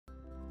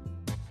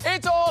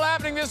It's all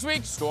happening this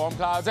week. Storm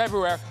clouds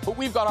everywhere. But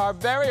we've got our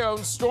very own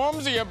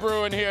Stormzy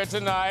brewing here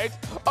tonight.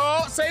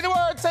 Oh, say the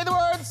words, say the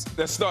words.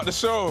 Let's start the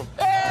show.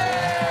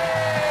 Hey!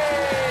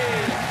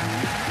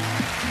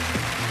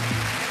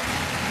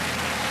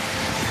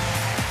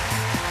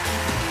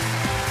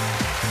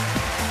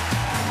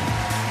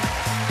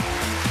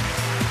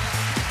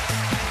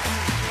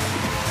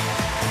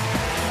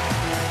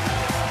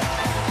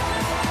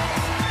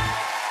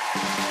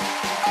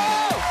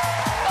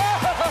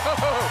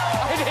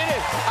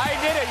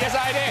 Yes,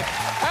 I did.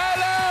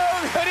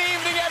 Hello, good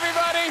evening,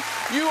 everybody.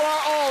 You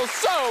are all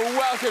so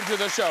welcome to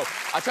the show.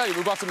 I tell you,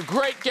 we've got some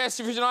great guests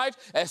for you tonight.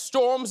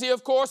 Stormzy,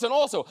 of course, and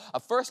also a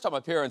first-time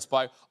appearance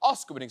by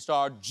Oscar-winning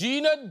star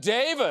Geena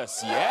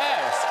Davis.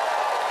 Yes.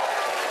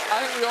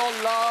 I think we all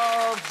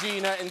love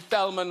Geena in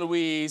Thelma and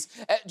Louise.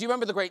 Do you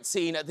remember the great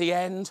scene at the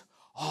end?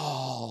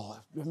 Oh,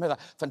 remember that?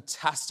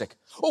 Fantastic.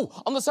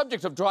 Oh, on the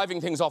subject of driving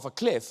things off a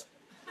cliff.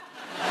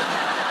 I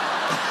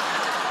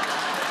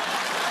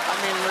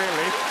mean,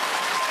 really.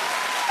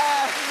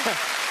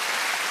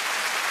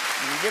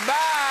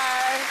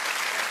 Goodbye.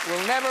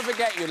 We'll never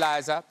forget you,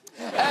 Liza.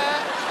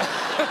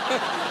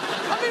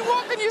 I mean,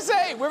 what can you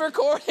say? We're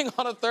recording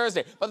on a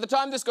Thursday. By the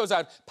time this goes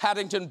out,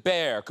 Paddington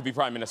Bear could be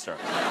Prime Minister.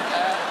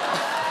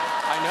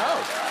 I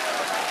know.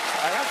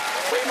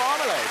 Free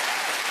marmalade.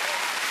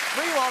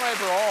 Free marmalade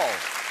for all.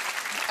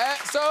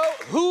 So,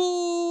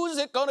 who's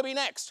it going to be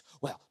next?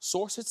 Well,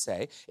 sources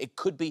say it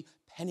could be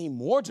Penny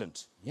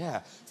Mordaunt,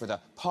 yeah, for the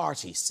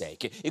party's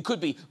sake. It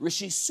could be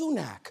Rishi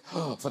Sunak,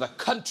 for the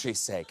country's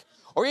sake.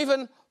 Or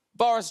even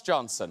Boris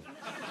Johnson,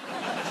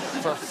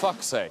 for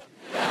fuck's sake.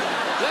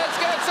 Let's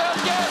get some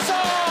guests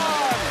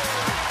on!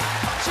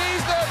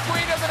 She's the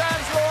queen of the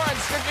dance floor and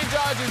Strictly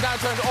Judge is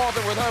now turned author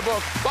with her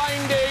book,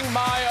 Finding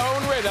My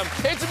Own Rhythm.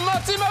 It's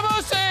Motsi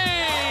Mabuse!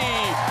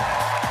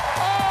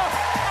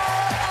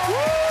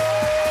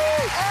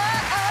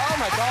 Oh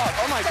my God,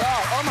 oh my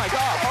God, oh my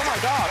God, oh my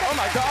God, oh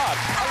my God.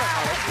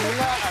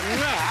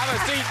 Have a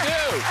seat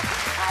too.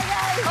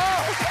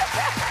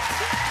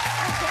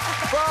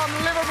 From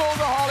Liverpool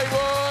to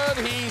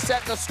Hollywood, he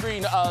set the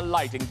screen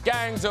alight in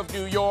Gangs of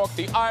New York,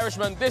 The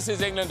Irishman, This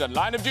Is England, and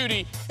Line of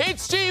Duty.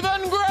 It's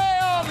Stephen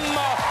Graham!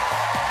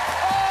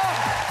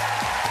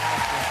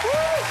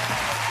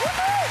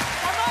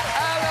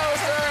 Hello,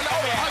 sir.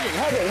 Oh,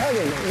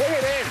 hugging. Bring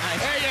it in.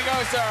 There you go,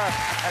 sir.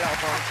 Hello,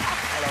 folks.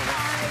 Hello.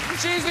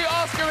 She's the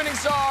Oscar-winning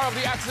star of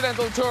The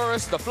Accidental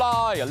Tourist, The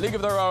Fly, A League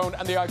of Their Own,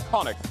 and the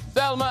iconic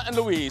Thelma and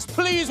Louise.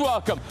 Please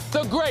welcome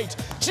the great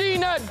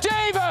Geena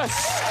Davis!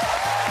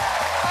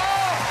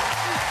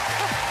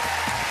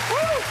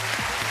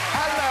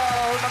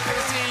 Hello, lovely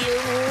to see you.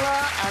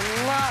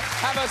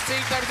 Have a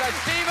seat next to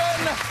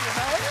Stephen.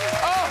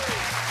 Oh.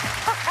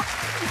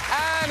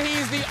 And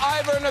he's the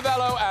Ivor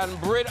Novello and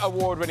Brit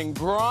Award-winning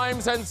grime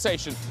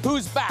sensation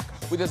who's back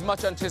with his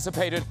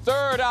much-anticipated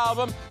third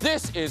album,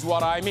 This Is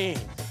What I Mean.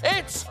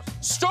 It's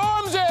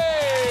Stormzy!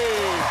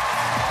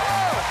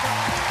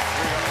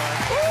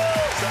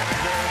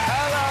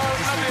 Hello,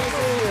 lovely to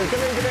see you.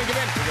 Come in.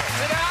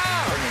 Sit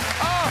down.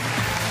 Oh.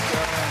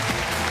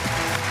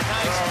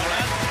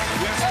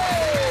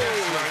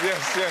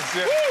 Yes.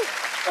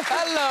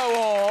 Hello,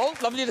 all.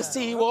 Lovely to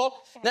see you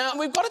all. Now,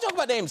 we've got to talk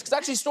about names, because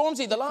actually,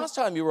 Stormzy, the last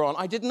time you were on,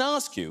 I didn't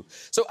ask you.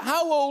 So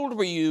how old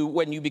were you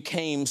when you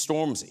became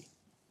Stormzy?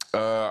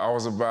 I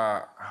was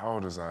about, how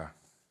old was I?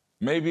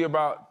 Maybe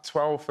about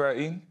 12,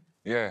 13,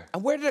 yeah.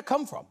 And where did it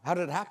come from? How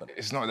did it happen?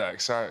 It's not that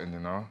exciting, you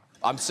know?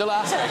 I'm still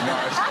asking.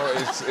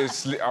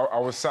 No, I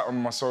was sat on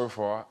my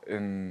sofa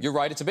in... You're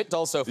right, it's a bit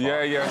dull so far.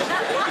 Yeah. It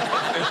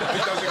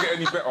doesn't get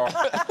any better.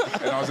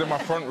 And I was in my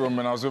front room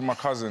and I was with my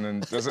cousin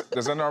and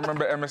does anyone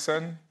remember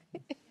MSN?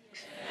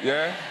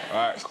 Yeah? All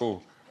right,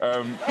 cool.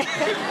 I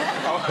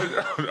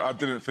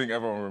didn't think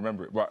everyone would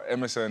remember it, but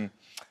MSN,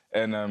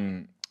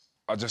 and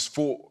I just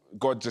thought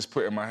God just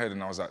put it in my head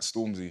and I was like,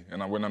 Stormzy.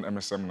 And I went on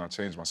MSN and I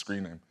changed my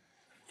screen name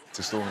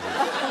to Stormzy.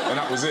 And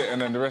that was it, and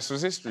then the rest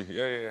was history.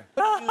 Yeah.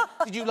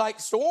 Did you like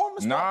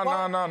storms? No,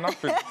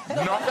 nothing.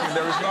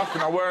 There was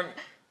nothing. I weren't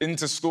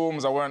into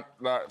storms. I weren't,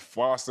 like,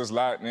 fast as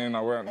lightning.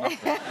 I weren't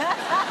nothing.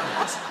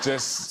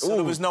 Just... So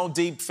there was no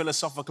deep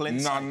philosophical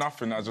insight? No,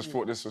 nothing. I just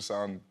thought this would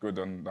sound good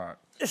and that.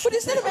 But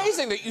isn't it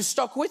amazing that you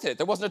stuck with it?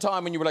 There wasn't a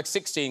time when you were, like,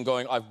 16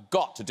 going, I've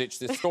got to ditch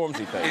this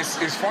Stormzy thing.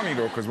 It's funny,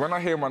 though, because when I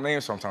hear my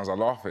name sometimes, I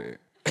laugh at it.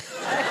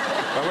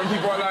 Like, when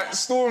people are like,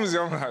 Stormzy,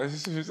 I'm like,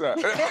 who's that?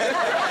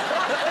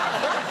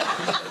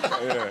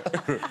 Yeah.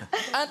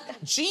 And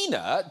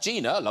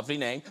Geena, lovely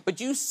name,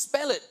 but you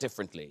spell it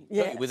differently,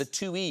 don't you, with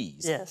 2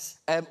 E's. Yes.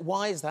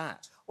 Why is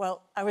that?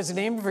 Well, I was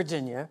named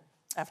Virginia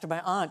after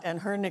my aunt, and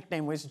her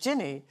nickname was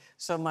Ginny,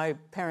 so my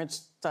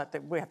parents thought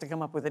that we have to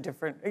come up with a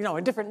different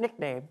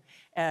nickname,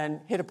 and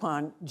hit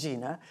upon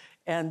Geena.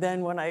 And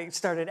then when I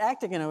started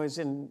acting and I was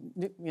in,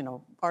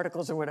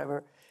 articles or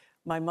whatever,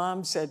 my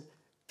mom said,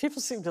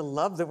 people seem to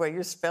love the way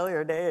you spell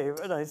your name.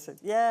 And I said,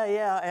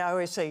 yeah. I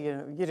always say,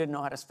 you didn't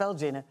know how to spell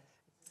Geena.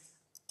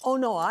 Oh,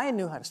 no, I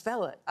knew how to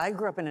spell it. I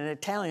grew up in an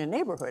Italian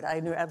neighborhood. I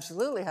knew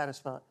absolutely how to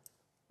spell it.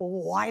 Well,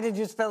 why did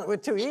you spell it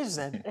with 2 E's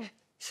then?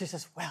 She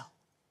says, well,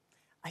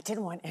 I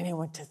didn't want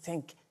anyone to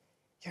think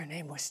your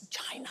name was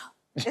China.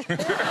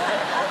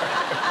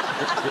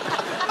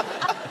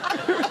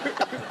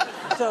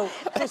 So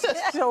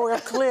we're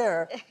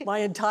clear, my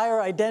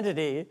entire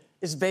identity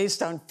is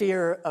based on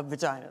fear of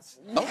vaginas.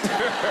 Oh.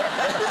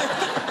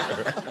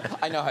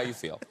 I know how you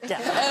feel. Yeah.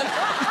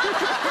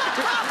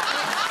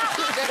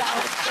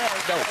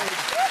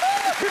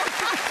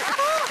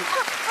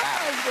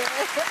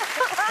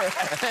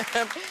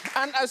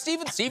 And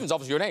Stephen's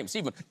obviously your name,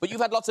 Stephen, but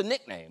you've had lots of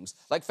nicknames.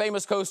 Like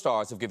famous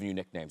co-stars have given you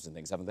nicknames and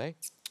things, haven't they?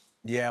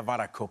 Yeah, I've had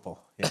a couple.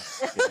 Yeah,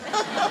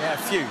 yeah, a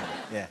few.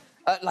 Yeah.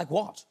 Like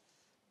what?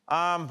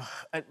 Well,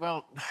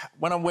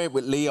 when I worked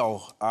with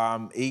Leo,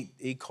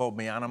 he called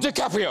me Animal.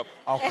 DiCaprio.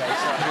 Okay.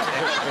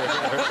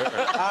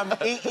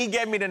 So, he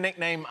gave me the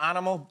nickname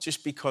Animal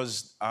just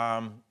because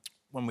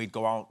when we'd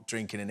go out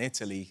drinking in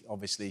Italy,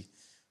 obviously,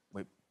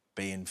 with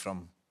being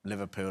from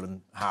Liverpool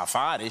and half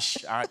Irish,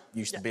 I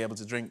used to be able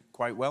to drink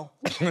quite well.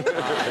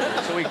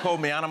 So he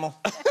called me Animal.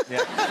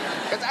 Yeah.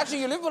 It's actually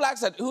your Liverpool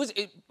accent. Who is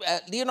it?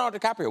 Leonardo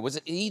DiCaprio. Was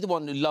it he the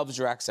one who loves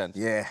your accent?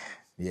 Yeah.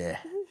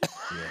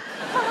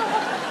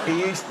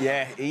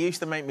 He used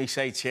to make me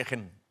say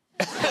chicken.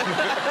 And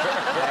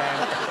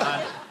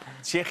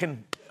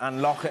chicken and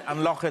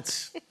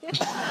lochets.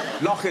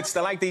 Lochets,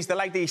 they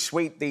like these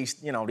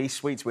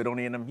sweets with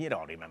honey in them. You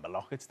don't remember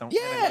lochets, don't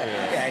you?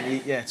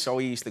 Yeah, so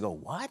he used to go,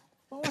 what?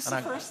 What was the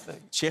first thing?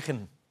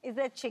 Chicken. Is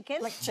that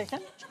chicken? Like chicken?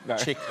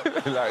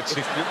 Chicken. Like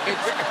chicken.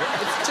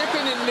 It's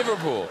chicken in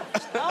Liverpool.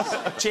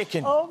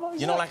 Chicken. Oh,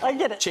 you know, like I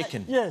get it.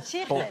 chicken. Yes.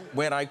 Chicken. But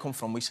where I come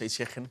from, we say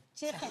chicken.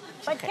 Chicken.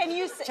 But can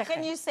you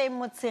say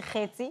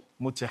Motsi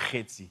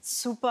Mutacheti.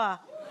 Super.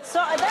 So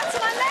that's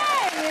my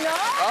name, you know?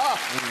 Oh.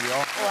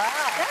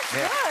 Wow. That's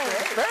good.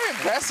 Very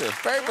impressive,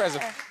 very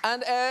impressive.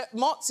 And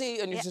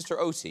Motsi and your sister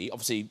Oti,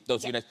 obviously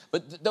those two names,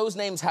 but those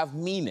names have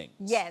meanings.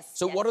 Yes.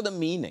 So what are the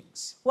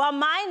meanings? Well,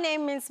 my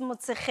name means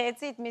Motsi.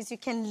 It means you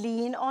can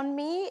lean on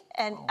me,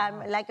 and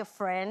I'm like a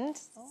friend,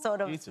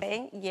 sort of Beautiful.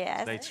 thing.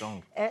 Yes. Great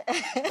song.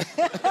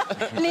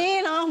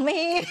 Lean on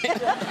me.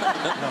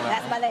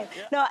 That's my name.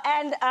 No,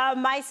 and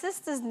my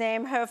sister's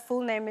name, her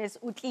full name is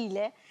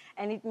Utlile,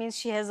 and it means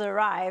she has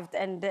arrived,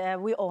 and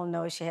we all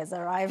know she has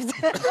arrived.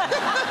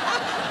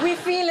 We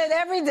feel it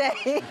every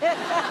day.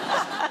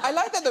 I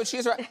like that, though. She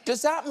has arrived.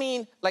 Does that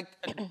mean, like,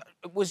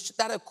 was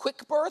that a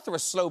quick birth or a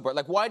slow birth?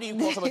 Like, why do you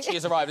call someone she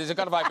has arrived? Is it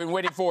kind of like, I've been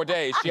waiting 4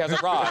 days, she has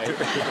arrived? Or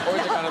is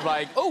it kind of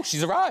like, oh,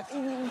 she's arrived?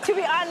 To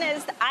be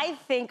honest, I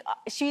think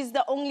she's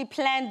the only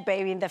planned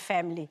baby in the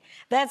family.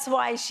 That's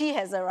why she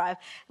has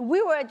arrived.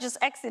 We were just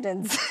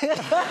accidents.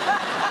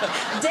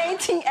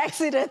 Dating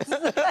accidents.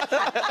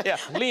 Yeah,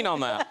 lean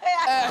on that.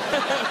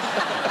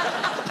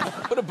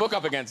 Put a book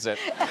up against it.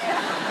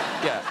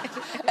 Yeah.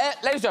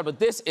 Ladies and gentlemen,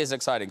 this is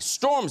exciting.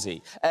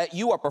 Stormzy,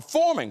 you are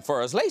performing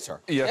for us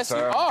later. Yes, you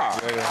are.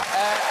 Yeah.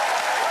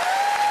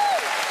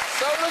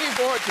 So looking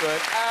forward to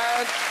it.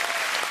 And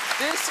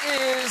this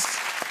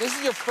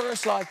is your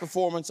first live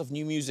performance of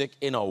new music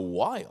in a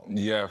while.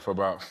 Yeah, for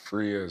about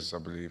 3 years, I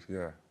believe,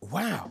 yeah.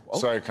 Wow. Okay.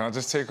 Sorry, can I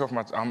just take off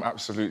my... I'm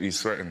absolutely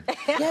sweating.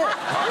 Yeah.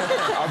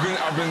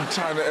 I've been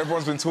trying to...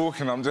 Everyone's been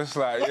talking, I'm just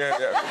like, yeah.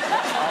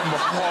 I'm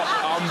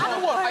hot, You know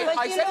what?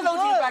 I said hello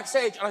to you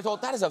backstage, and I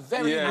thought, that is a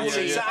very Yeah, nice...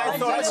 yeah. I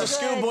thought it's a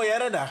schoolboy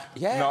editor.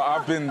 Yeah. No,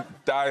 I've been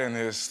dying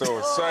here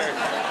still. Sorry,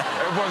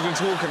 everyone's been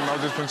talking and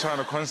I've just been trying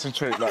to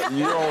concentrate, like,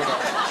 yo,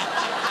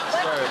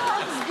 sorry.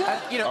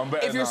 You know, I'm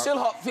better if you're now. still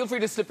hot, feel free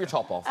to slip your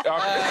top off. I'll dance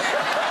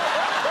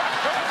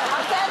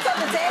on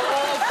the table.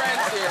 All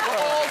friends here. We're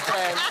all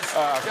friends.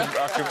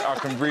 I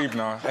can breathe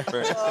now.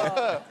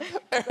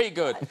 Very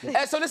good.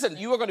 So listen,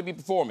 you are going to be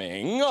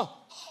performing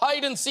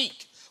Hide and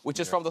Seek, which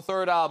is from the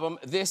third album,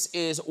 This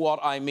Is What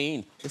I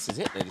Mean. This is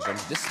it, ladies and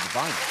gentlemen. This is the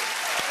vinyl.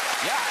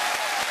 Yeah.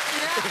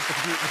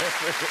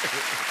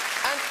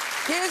 And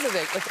here's the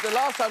thing. The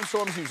last time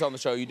Stormzy was on the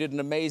show, you did an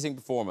amazing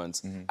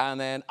performance. And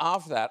then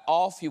after that,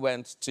 off you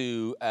went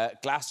to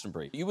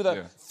Glastonbury. You were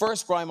the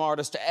first grime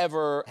artist to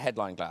ever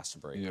headline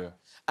Glastonbury. Yeah.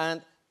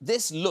 And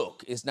this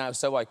look is now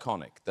so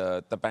iconic,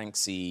 the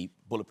Banksy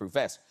bulletproof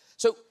vest.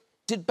 So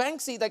did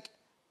Banksy, like,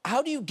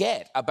 how do you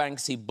get a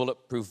Banksy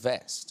bulletproof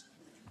vest?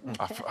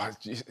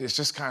 It's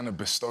just kind of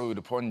bestowed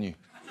upon you.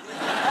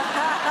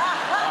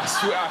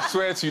 I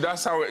swear to you,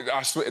 that's how it.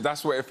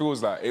 That's what it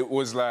feels like. It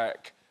was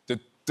like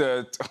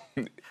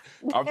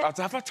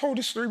have I told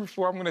this story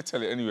before? I'm gonna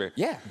tell it anyway.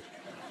 Yeah.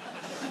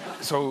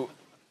 So,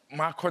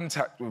 my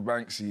contact with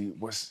Banksy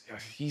was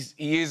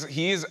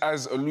he is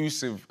as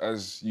elusive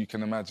as you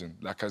can imagine.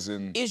 Like, as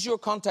in. Is your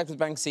contact with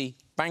Banksy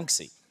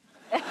Banksy?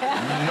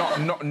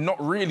 Not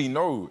really.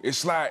 No,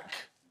 it's like.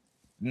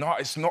 No,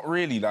 it's not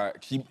really.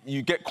 Like,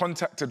 you get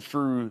contacted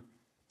through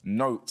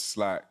notes.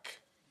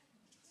 Like,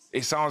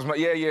 it sounds like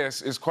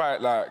it's quite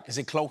like. Is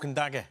it Cloak and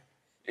Dagger?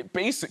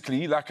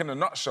 Basically, like, in a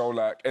nutshell,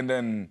 like, and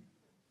then.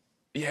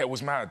 Yeah, it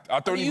was mad. I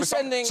don't even...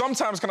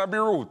 Sometimes, can I be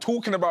real?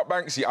 Talking about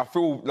Banksy, I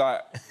feel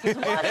like...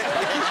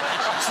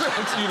 I swear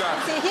to you,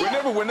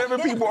 like, whenever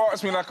people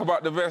ask me, like,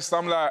 about the vest,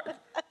 I'm like,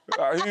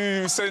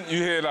 who sent you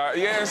here? Like,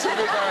 yeah, it's a bit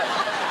like...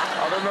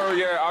 I don't know, So,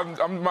 yeah,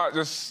 I might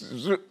just...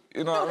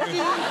 You know what I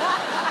mean?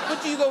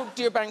 But do you go,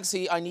 dear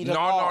Banksy, I need an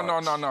art?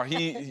 No.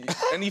 He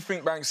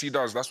anything Banksy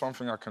does, that's one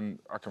thing I can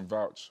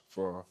vouch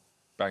for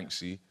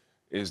Banksy,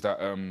 is that,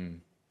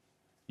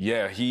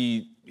 yeah,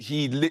 he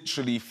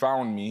literally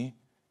found me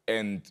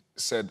and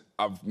said,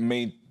 I've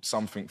made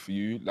something for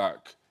you,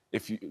 like,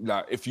 if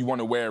you want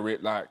to wear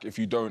it, like, if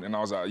you don't, and I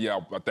was like, yeah,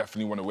 I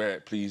definitely want to wear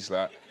it, please,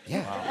 like,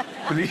 yeah, wow.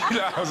 Please,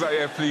 like, I was like,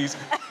 yeah, please,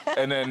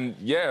 and then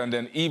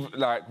even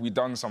like we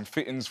done some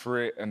fittings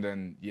for it, and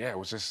then yeah, it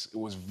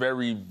was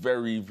very,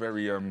 very,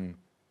 very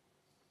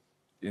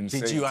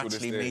insane. Did you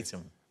actually meet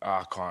him?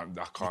 I can't.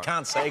 You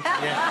can't say,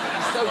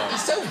 yeah. He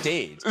so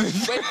did.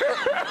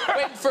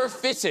 Went for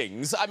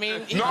fittings. I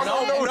mean,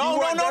 no,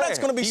 that's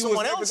going to be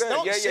someone else.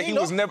 Yeah, he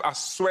was never. I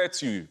swear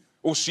to you,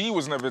 or she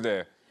was never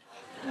there.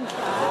 You know,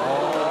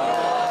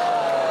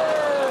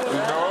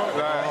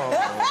 like.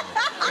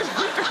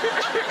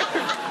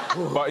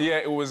 But yeah,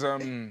 it was.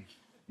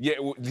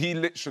 He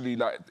literally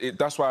like.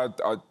 That's why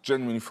I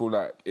genuinely feel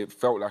like it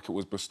felt like it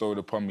was bestowed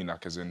upon me,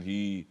 like as in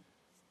he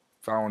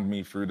found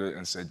me through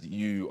and said,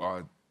 "You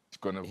are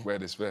gonna wear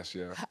this vest,"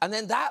 yeah. And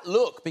then that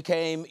look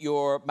became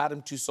your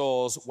Madame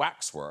Tussauds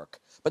waxwork.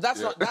 But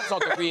that's not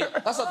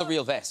the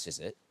real vest, is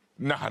it?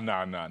 Nah.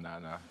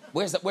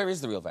 Where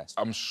is the real vest?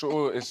 I'm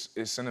sure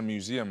it's in a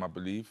museum, I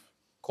believe.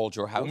 Called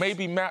your house? Or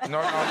maybe no. Do you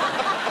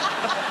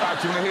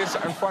want to hear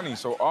something funny?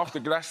 So after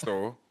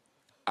Glasgow,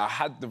 I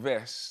had the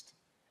vest,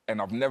 and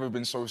I've never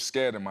been so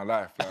scared in my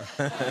life.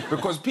 Like,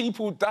 because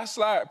people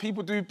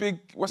do big,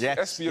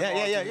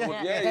 espionage?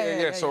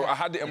 Yeah. So I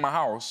had it in my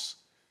house,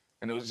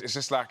 and it's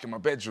just like in my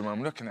bedroom.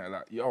 I'm looking at it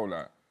like, yo,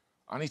 like,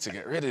 I need to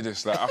get rid of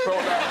this. Like, I felt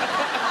like,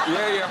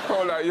 I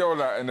felt like, yo,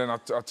 like, and then I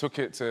took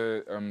it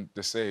to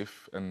the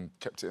safe and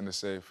kept it in the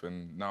safe,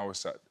 and now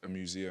it's at a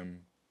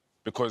museum.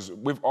 Because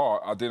with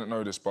art, I didn't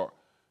know this, but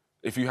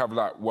if you have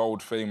like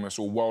world-famous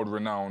or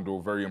world-renowned or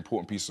very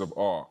important pieces of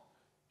art,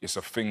 it's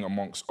a thing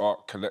amongst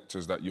art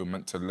collectors that you're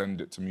meant to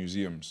lend it to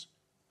museums.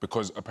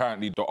 Because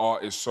apparently the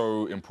art is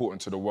so important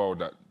to the world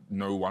that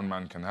no one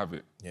man can have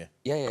it. Yeah.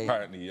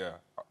 Apparently, yeah.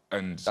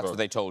 And that's what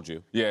they told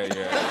you. Yeah.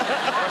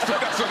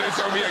 that's what they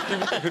told me.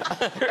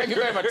 Thank you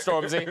very much,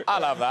 Stormzy. I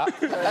love that.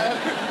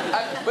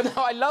 But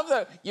no, I love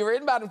that you were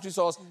in Madame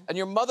Tussauds and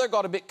your mother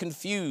got a bit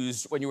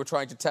confused when you were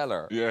trying to tell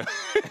her. Yeah.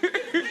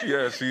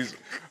 Yeah,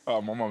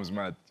 my mum's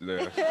mad.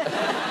 Yeah,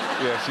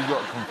 she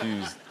got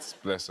confused,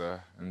 bless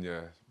her. And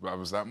yeah, I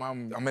was like,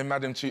 Mum, I'm in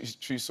Madame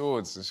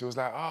Tussauds. And she was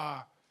like,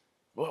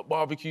 what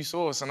barbecue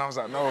sauce? And I was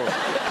like, no.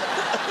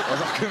 I was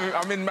like,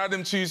 I'm in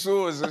Madame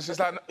Tussauds. And she's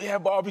like, yeah,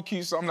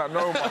 barbecue sauce. I'm like,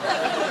 no,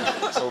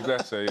 Mum. So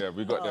bless her, yeah,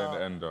 we got there in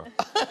the end, though.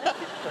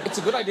 It's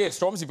a good idea,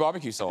 Stormzy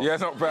barbecue sauce. Yeah,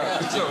 not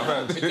bad. It's not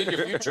bad. It's in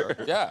your future,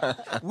 yeah.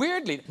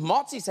 Weirdly,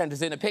 Motsi sent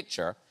us in a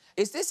picture.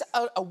 Is this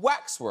a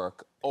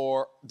waxwork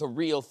or the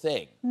real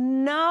thing?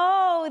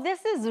 No,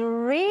 this is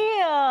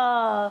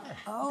real.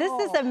 This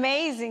is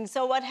amazing.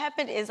 So what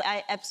happened is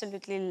I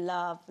absolutely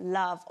love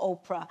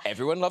Oprah.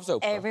 Everyone loves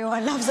Oprah.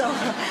 Everyone loves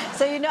Oprah.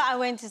 So, you know, I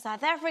went to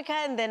South Africa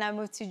and then I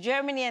moved to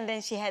Germany and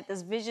then she had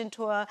this vision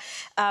tour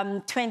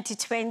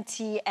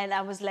 2020 and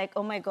I was like,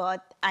 oh my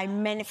God, I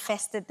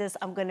manifested this.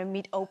 I'm going to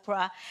meet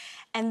Oprah.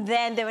 And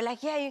then they were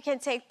like, yeah, you can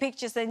take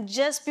pictures. And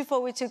just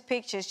before we took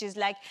pictures, she's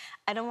like,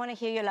 I don't want to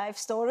hear your life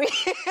story.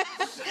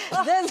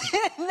 That's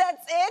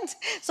it.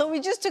 So we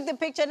just took the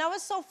picture, and I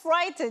was so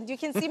frightened. You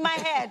can see my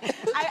head.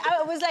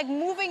 I was, like,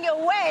 moving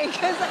away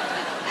because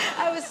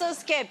I was so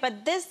scared.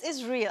 But this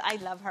is real. I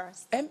love her.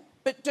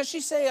 But does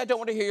she say, I don't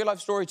want to hear your life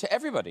story to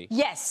everybody?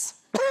 Yes.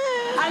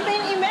 I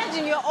mean,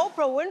 imagine you're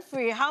Oprah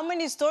Winfrey. How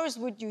many stories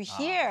would you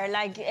hear?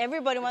 Like,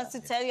 everybody wants to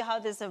tell you how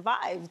they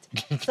survived.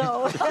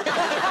 So...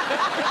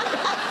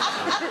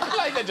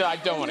 I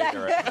don't want to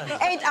hear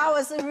it. 8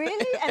 hours,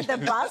 really? And the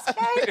bus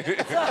came?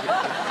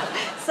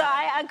 So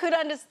I could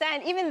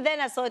understand. Even then,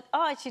 I thought,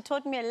 oh, she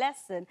taught me a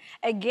lesson.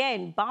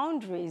 Again,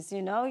 boundaries,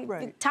 you know?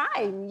 Right.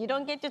 Time. You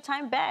don't get your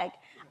time back.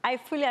 I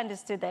fully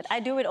understood that. I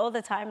do it all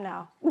the time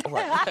now.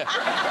 Right.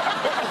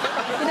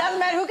 It doesn't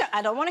matter who can...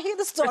 I don't want to hear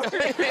the story.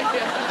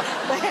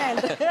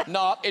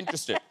 Not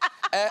interested.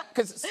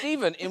 Because,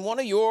 Stephen, in one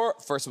of your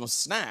first ones,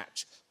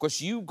 Snatch, of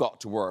course, you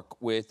got to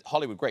work with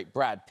Hollywood great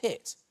Brad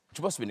Pitt, which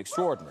must have been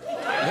extraordinary.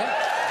 Yeah.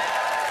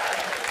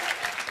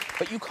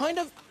 But you kind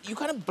of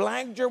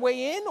blagged your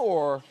way in,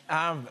 or...?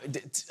 I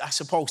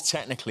suppose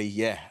technically,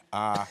 yeah.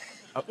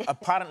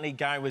 Apparently,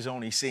 Guy was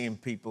only seeing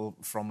people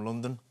from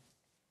London.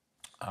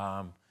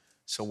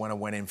 So when I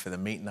went in for the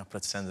meeting, I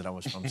pretended I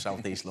was from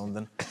South East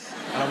London.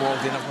 And I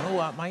walked in, I went, oh,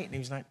 that mate. And he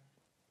was like,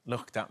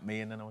 looked at me,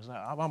 and then I was like,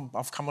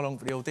 I've come along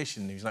for the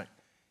audition. And he was like,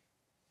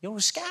 you're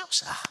a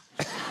Scouser?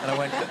 And I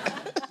went,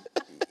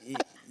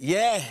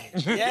 yeah.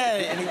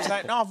 And he was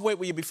like, no, I've worked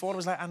with you before. I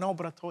was like, I know,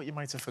 but I thought you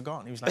might have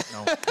forgotten. He was like,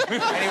 no.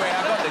 Anyway,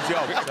 I got the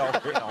job.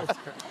 So, you know,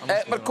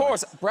 but of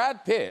course,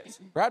 Brad Pitt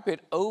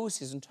owes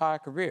his entire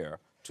career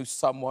to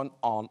someone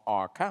on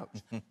our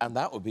couch, and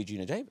that would be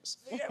Geena Davis.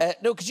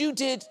 No, because you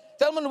did...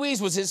 Thelma and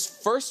Louise was his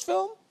first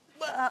film?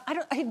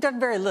 He'd done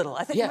very little.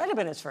 I think it might have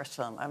been his first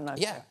film. I'm not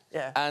sure.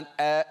 Yeah.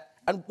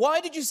 And why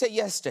did you say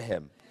yes to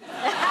him?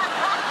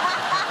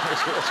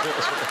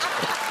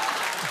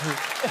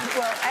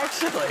 Well,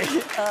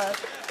 actually,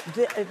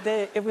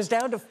 it was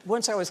down to,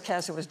 once I was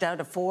cast, it was down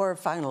to 4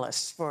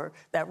 finalists for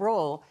that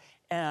role.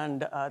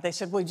 And they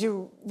said, would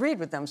you read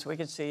with them so we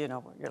could see, you know,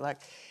 what you're like?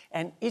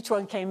 And each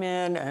one came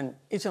in, and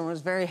each one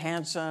was very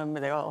handsome.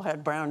 They all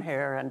had brown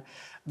hair and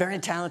very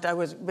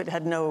talented. But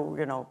had no,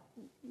 you know,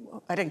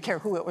 I didn't care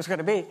who it was going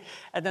to be.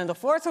 And then the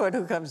 4th one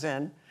who comes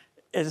in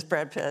is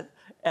Brad Pitt.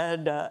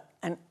 And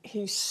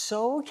he's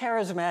so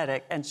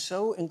charismatic and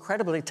so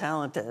incredibly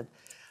talented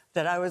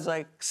that I was,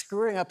 like,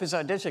 screwing up his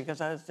audition because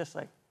I was just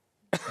like...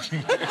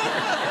 and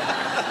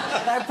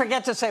I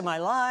forget to say my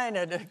line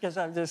because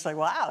I'm just like,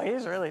 wow,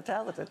 he's really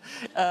talented.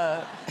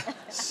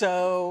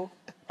 So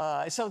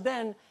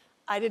then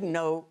I didn't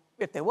know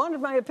if they wanted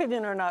my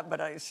opinion or not,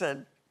 but I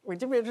said,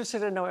 would you be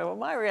interested in knowing what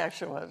my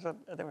reaction was? And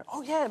they went,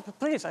 oh, yeah,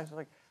 please. I was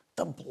like,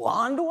 the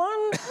blonde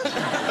one?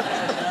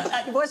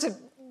 It wasn't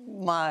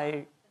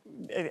my...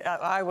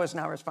 I was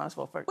not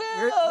responsible for it.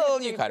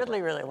 Well, you kind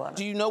really wanted.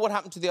 Do you know what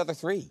happened to the other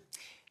 3?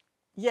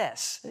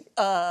 Yes.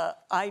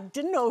 I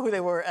didn't know who they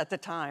were at the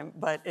time,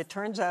 but it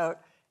turns out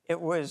it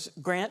was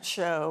Grant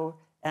Show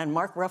and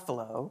Mark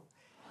Ruffalo.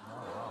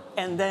 Oh.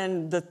 And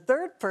then the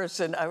 3rd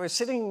person I was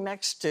sitting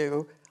next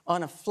to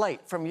on a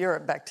flight from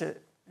Europe back to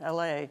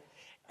LA,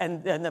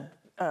 and the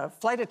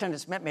flight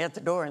attendants met me at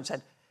the door and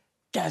said,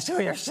 guess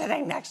who you're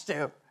sitting next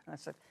to? And I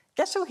said,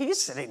 guess who he's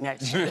sitting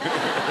next to?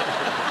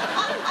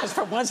 Because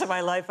for once in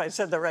my life, I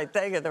said the right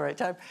thing at the right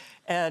time.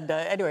 And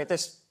anyway,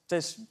 this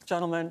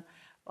gentleman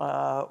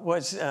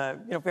was you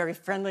know, very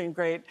friendly and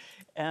great.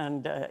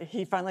 And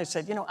he finally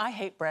said, you know, I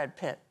hate Brad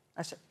Pitt.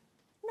 I said,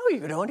 no,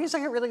 you don't. He's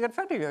like a really good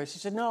friend of yours. He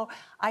said, no,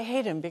 I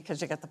hate him because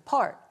he got the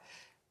part.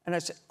 And I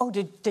said, oh,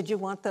 did you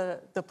want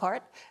the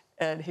part?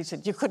 And he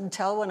said, you couldn't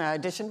tell when I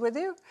auditioned with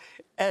you?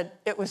 And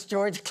it was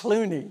George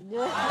Clooney.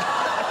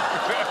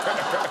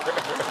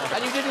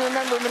 And you didn't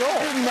remember him at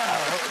all? No.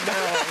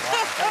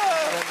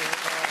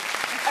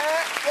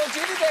 Well,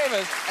 Geena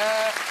Davis,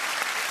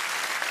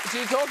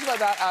 she talks about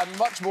that and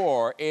much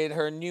more in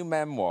her new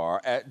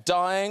memoir,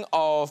 Dying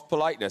of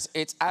Politeness.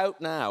 It's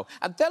out now.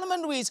 And Thelma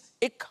and Louise,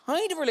 it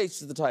kind of relates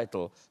to the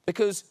title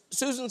because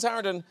Susan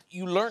Sarandon,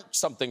 you learnt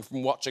something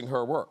from watching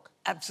her work.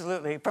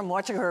 Absolutely, from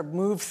watching her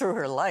move through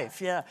her life,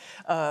 yeah.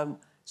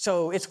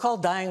 So it's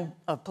called Dying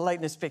of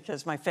Politeness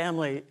because my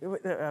family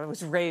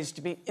was raised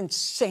to be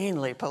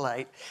insanely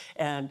polite.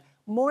 And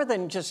more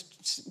than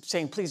just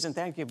saying please and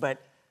thank you,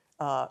 but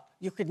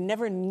you could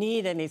never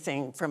need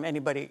anything from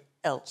anybody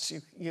else.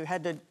 You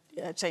had to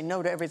say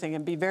no to everything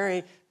and be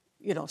very,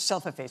 you know,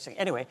 self-effacing.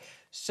 Anyway,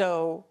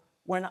 so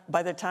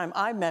by the time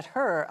I met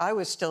her, I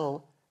was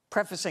still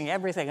prefacing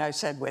everything I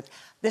said with,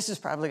 this is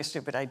probably a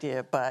stupid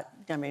idea, but,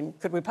 I mean,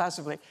 could we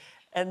possibly?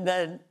 And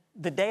then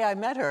the day I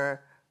met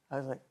her, I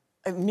was like,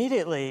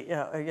 immediately,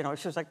 you know,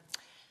 she was like,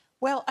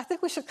 well, I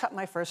think we should cut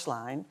my first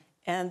line.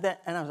 And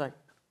I was like,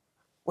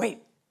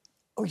 wait,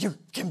 oh, you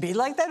can be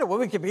like that? A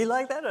woman can be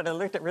like that? And I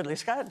looked at Ridley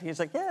Scott, and he's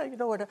like, yeah, you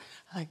know what? I'm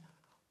like,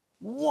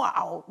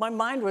 wow, my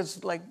mind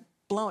was, like,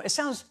 blown. It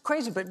sounds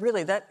crazy, but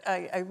really,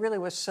 I really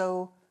was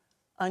so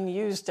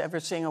unused to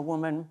ever seeing a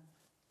woman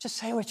just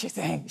say what she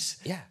thinks.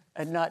 Yeah.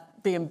 And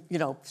not being, you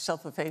know,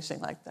 self-effacing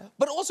like that.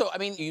 But also, I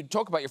mean, you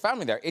talk about your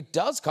family there. It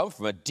does come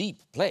from a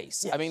deep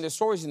place. Yes. I mean, there's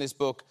stories in this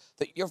book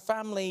that your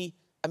family...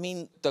 I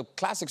mean, the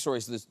classic story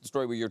is the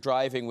story where you're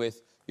driving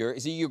with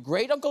is he your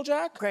great-uncle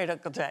Jack?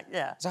 Great-uncle Jack,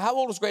 yeah. So how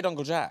old was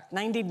great-uncle Jack?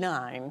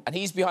 99. And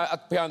he's behind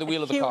the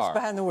wheel of the car? He was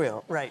behind the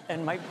wheel, right.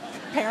 And my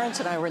parents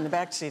and I were in the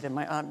back seat, and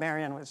my Aunt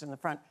Marianne was in the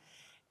front.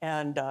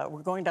 And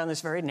we're going down this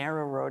very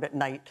narrow road at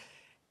night.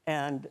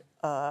 And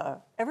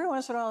every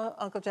once in a while,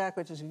 Uncle Jack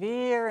would just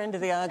veer into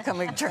the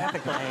oncoming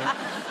traffic lane.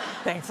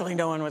 Thankfully,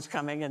 no one was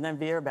coming, and then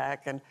veer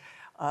back. And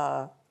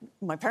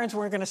my parents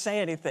weren't going to say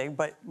anything,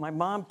 but my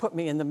mom put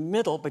me in the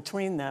middle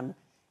between them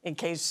in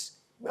case,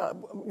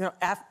 you know,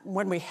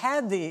 when we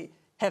had the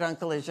head-on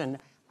collision,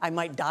 I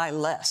might die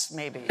less,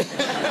 maybe.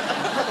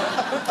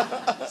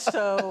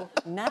 So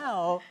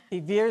now he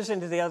veers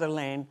into the other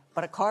lane,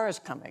 but a car is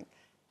coming.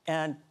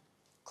 And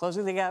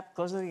closing the gap.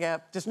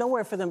 There's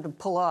nowhere for them to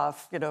pull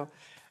off, you know,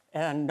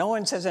 and no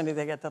one says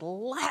anything. At the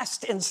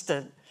last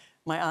instant,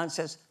 my aunt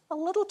says, a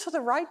little to the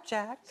right,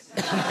 Jack.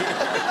 He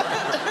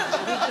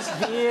just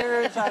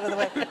veers out of the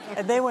way.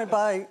 And they went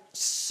by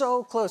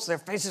so close, their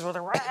faces were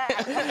red.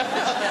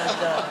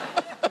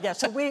 Yeah,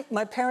 so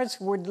my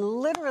parents would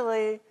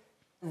literally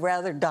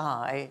rather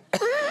die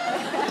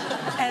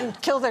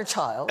and kill their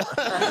child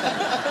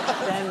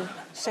than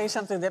say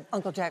something that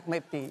Uncle Jack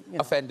might be, you know,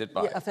 offended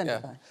by. Yeah,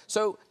 offended by.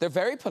 So they're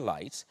very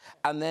polite,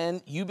 and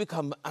then you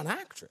become an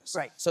actress.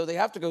 Right. So they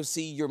have to go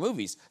see your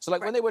movies. So,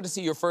 like, when they went to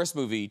see your first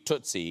movie,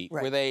 Tootsie,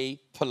 were they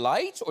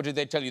polite, or did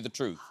they tell you the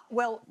truth?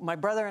 Well, my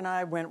brother and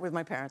I went with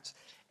my parents,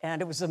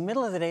 and it was the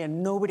middle of the day,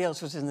 and nobody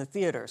else was in the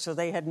theater, so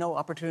they had no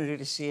opportunity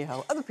to see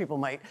how other people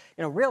might,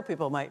 you know, real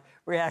people might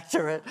react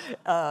to it.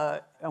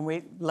 And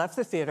we left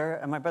the theater,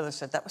 and my brother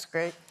said, that was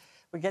great.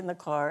 We get in the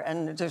car,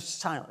 and there's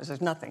silence.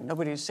 There's nothing.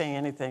 Nobody's saying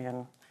anything.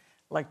 And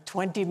like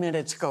 20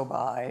 minutes go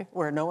by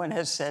where no one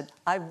has said,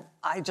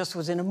 I just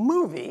was in a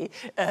movie,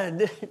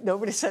 and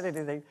nobody said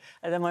anything.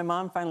 And then my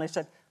mom finally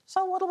said,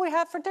 so what do we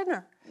have for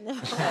dinner?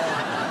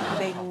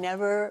 They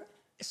never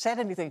said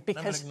anything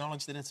because... Never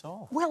acknowledged it at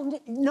all? Well,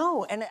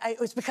 no, and it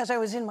was because I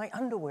was in my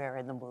underwear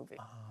in the movie.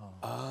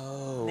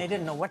 Oh. They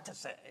didn't know what to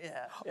say,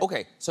 yeah.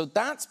 OK, so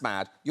that's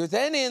mad. You're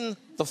then in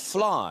The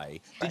Fly.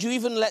 Did you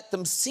even let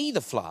them see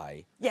The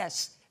Fly?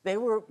 Yes, they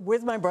were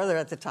with my brother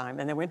at the time,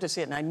 and they went to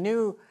see it, and I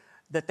knew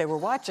that they were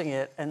watching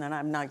it, and then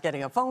I'm not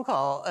getting a phone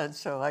call, and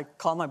so I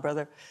call my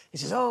brother. He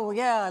says, oh,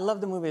 yeah, I love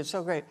the movie, it's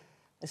so great.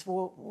 I said,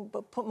 well,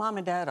 but put Mom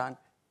and Dad on.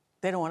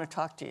 They don't want to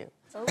talk to you.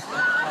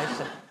 I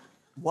said,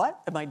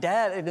 what? And my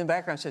dad in the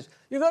background says,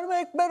 you're going to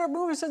make better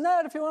movies than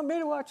that if you want me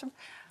to watch them.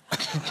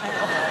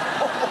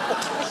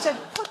 I said,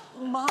 put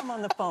Mom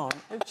on the phone.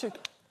 And she,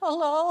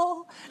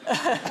 hello?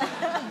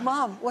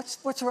 Mom,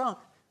 what's wrong?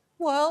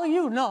 Well,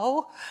 you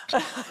know.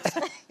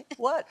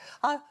 What?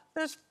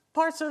 There's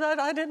parts of that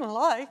I didn't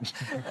like.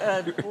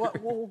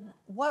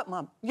 What,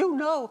 Mom? You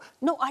know.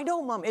 No, I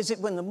don't, Mom. Is it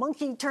when the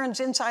monkey turns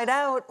inside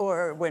out,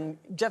 or when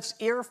Jeff's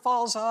ear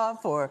falls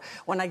off, or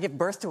when I give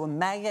birth to a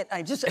maggot?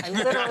 I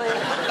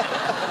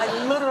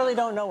literally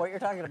don't know what you're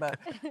talking about.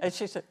 And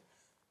she said,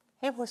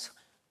 it was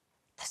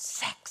the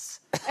sex.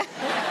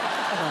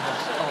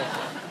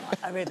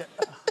 I mean,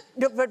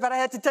 no, but I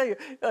had to tell you,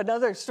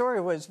 another story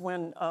was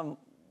when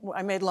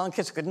I made Long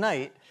Kiss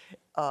Goodnight.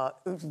 It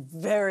was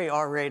very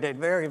R-rated,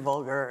 very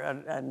vulgar,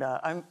 and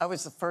I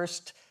was the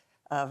first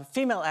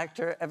female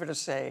actor ever to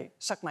say,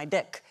 suck my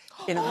dick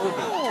in a movie.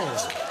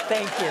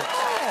 Thank you.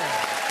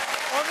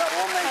 Oh, that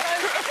woman.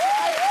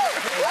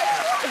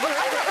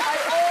 I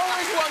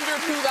always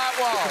wondered who that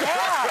was.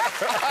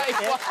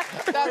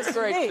 That's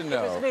great to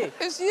know. It was me.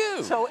 It's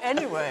you. So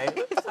anyway,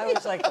 I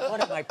was like,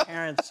 what if my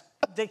parents,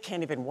 they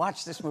can't even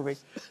watch this movie.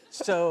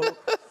 So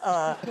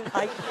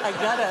I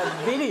got a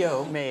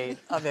video made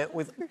of it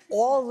with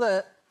all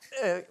the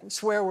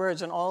swear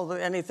words and all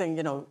the anything,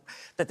 you know,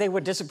 that they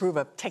would disapprove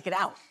of, take it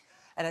out.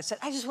 And I said,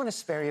 I just want to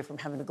spare you from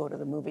having to go to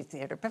the movie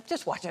theater, but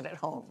just watch it at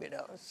home, you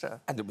know. So.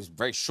 And it was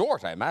very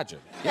short, I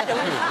imagine. Yeah. It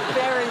was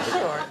very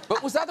short.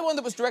 But was that the one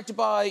that was directed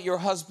by your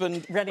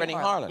husband, Rennie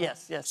Harlan?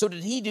 Yes, yes. So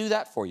did he do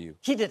that for you?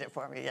 He did it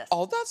for me, yes.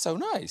 Oh, that's so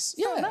nice.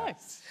 So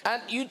nice.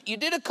 And you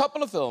did a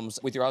couple of films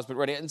with your husband,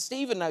 Rennie. And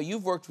Stephen, now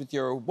you've worked with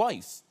your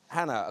wife,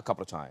 Hannah, a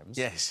couple of times.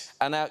 Yes.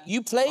 And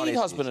you played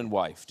husband and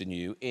wife, didn't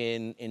you,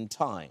 in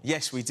Time?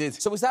 Yes, we did.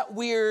 So was that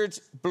weird,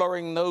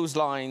 blurring those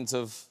lines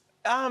of...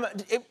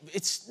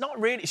 It's not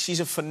really. She's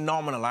a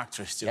phenomenal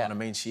actress, do you know what I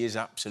mean? She is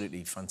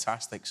absolutely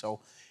fantastic.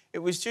 So it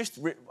was just...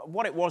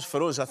 what it was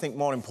for us, I think,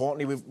 more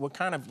importantly, we're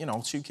kind of, you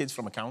know, two kids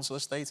from a council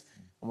estate,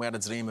 and we had a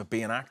dream of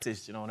being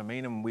actors, do you know what I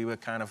mean? And we were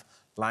kind of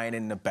lying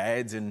in the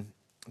bed, and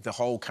the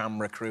whole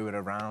camera crew were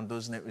around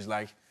us, and it was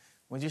like...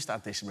 we just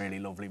had this really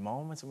lovely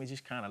moment, and we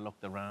just kind of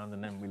looked around,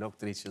 and then we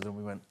looked at each other, and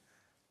we went,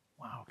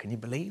 wow, can you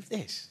believe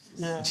this?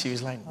 Yeah. And she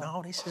was like,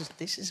 no, this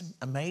is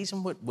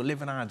amazing. We're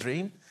living our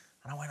dream.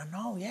 And I went, I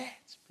know, yeah,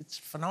 it's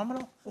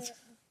phenomenal.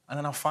 And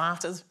then I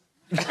farted.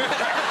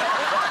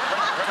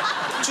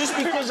 Just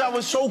because I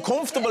was so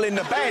comfortable in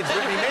the bed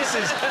with my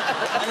missus.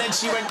 And then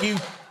she went, you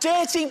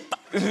dirty...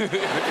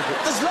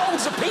 There's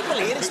loads of people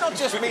here, it's not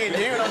just me and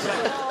you. And I was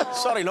like,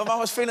 sorry, love, I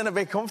was feeling a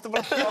bit comfortable.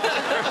 It's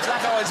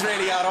like I was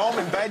really at home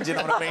in bed, you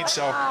know what I mean?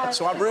 So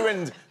I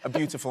ruined a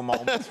beautiful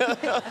moment. It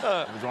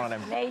was one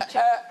of them.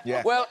 Nature.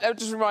 Yeah. Well, I'll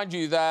just remind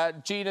you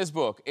that Geena's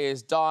book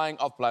is Dying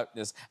of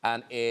Politeness,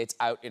 and it's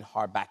out in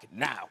hardback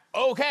now.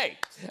 OK.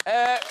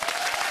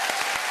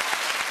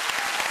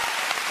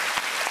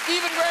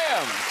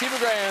 Stephen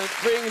Graham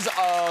brings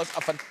us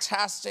a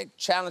fantastic,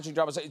 challenging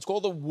drama. It's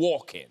called The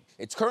Walk-In.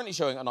 It's currently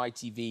showing on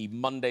ITV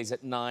Mondays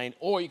at 9,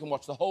 or you can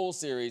watch the whole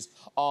series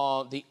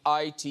on the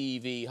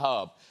ITV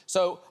Hub.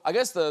 So I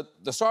guess the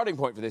starting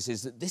point for this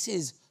is that this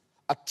is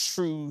a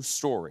true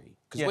story.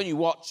 Because when you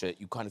watch it,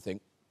 you kind of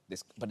think,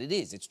 this, but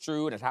it's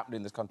true, and it happened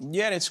in this country.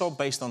 Yeah, it's all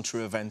based on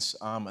true events,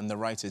 and the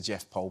writer,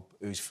 Jeff Pope,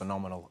 who's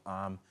phenomenal,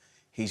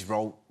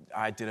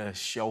 I did a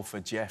show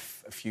for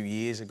Jeff a few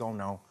years ago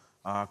now,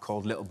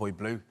 called Little Boy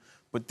Blue.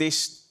 But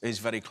this is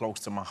very close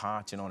to my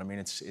heart, you know what I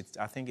mean?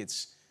 I think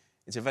it's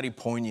a very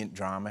poignant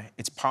drama.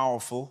 It's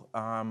powerful,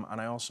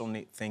 and I also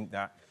think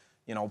that,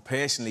 you know,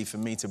 personally, for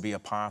me to be a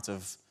part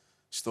of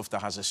stuff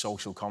that has a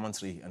social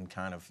commentary and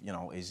kind of, you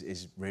know,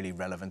 is really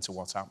relevant to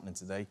what's happening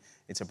today.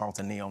 It's about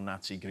a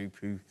neo-Nazi group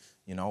who,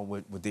 you know,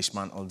 were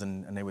dismantled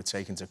and they were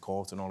taken to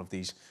court, and all of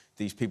these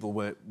people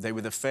were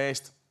the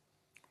first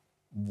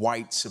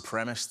white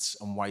supremacists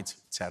and white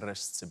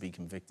terrorists to be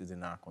convicted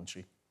in our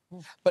country.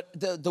 But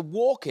the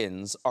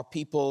walk-ins are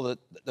people that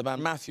the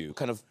man Matthew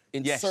kind of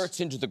inserts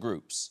into the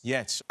groups.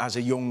 Yes. As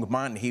a young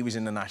man, he was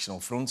in the National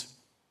Front,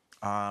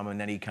 and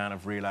then he kind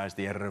of realised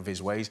the error of his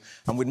ways.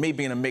 And with me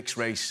being a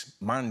mixed-race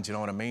man, do you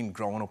know what I mean,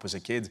 growing up as a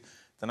kid,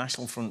 the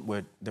National Front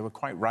were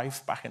quite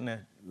rife back in the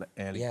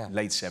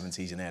late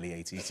 70s and early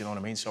 80s, do you know what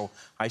I mean? So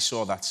I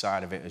saw that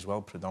side of it as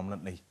well,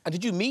 predominantly. And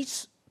did you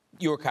meet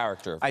your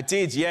character. I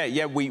did,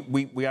 yeah.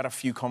 We had a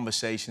few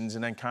conversations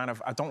and then kind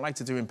of... I don't like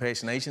to do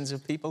impersonations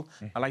of people.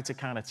 I like to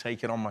kind of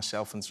take it on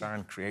myself and try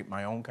and create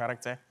my own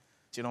character.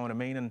 Do you know what I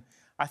mean? And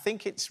I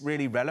think it's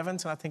really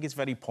relevant and I think it's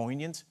very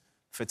poignant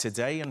for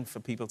today and for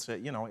people to,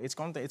 you know, it's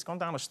gone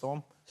down a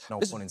storm. No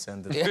pun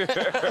intended.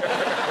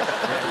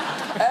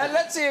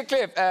 Let's see a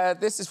clip.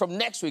 This is from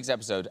next week's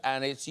episode,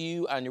 and it's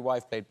you and your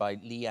wife, played by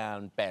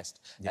Leanne Best,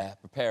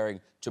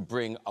 preparing to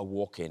bring a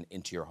walk-in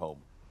into your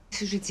home.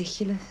 This is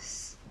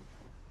ridiculous.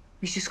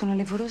 He's just going to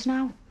live with us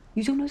now.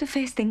 You don't know the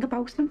first thing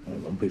about him. It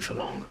won't be for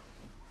long.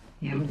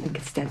 Yeah, I don't think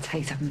it's dead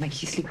tight having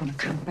make you sleep on a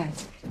camp bed.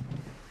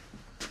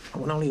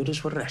 When all the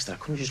others were arrested, I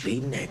couldn't just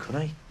leave him there, could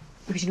I?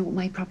 Because you know what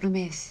my problem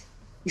is?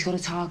 He's got a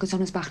target on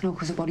his back now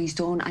because of what he's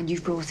done, and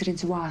you've brought it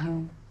into our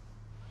home.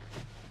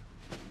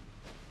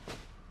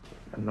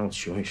 I had no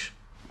choice.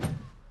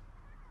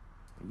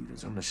 You'd have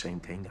done the same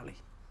thing, Ali.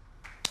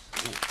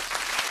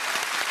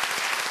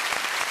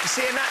 You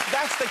see, and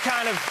that's the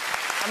kind of...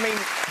 I mean,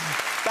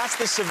 that's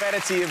the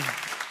severity of...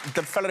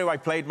 The fella who I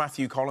played,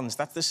 Matthew Collins,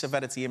 that's the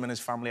severity him and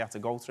his family had to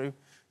go through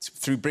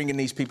bringing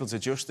these people to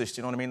justice. Do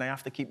you know what I mean? They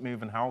have to keep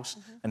moving house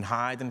and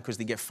hiding because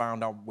they get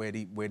found out where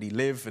they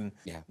live, and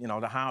you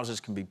know, the houses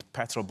can be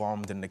petrol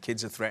bombed and the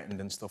kids are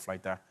threatened and stuff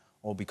like that,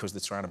 all because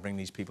they're trying to bring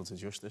these people to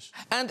justice.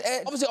 And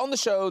obviously on the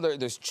show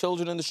there's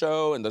children in the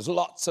show and there's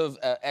lots of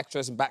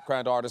extras and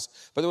background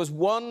artists, but there was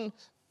one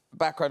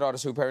background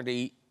artist who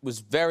apparently was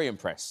very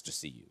impressed to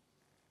see you.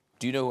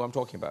 Do you know who I'm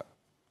talking about?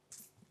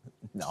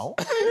 No.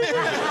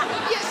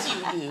 Yes,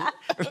 you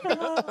do.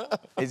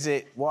 Is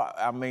it what?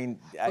 I mean...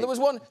 Well, there was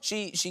one,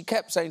 she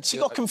kept saying... She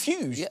got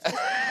confused.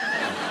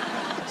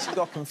 Yeah. She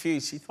got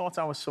confused. She thought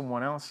I was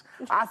someone else.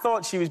 I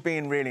thought she was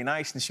being really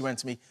nice, and she went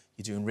to me,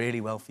 "You're doing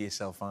really well for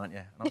yourself, aren't you?"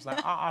 And I was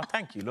like, oh,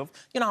 thank you, love.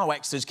 You know how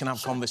extras can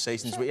have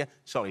conversations with you?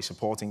 Sorry,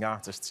 supporting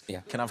artists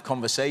can have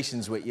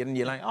conversations with you, and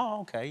you're like,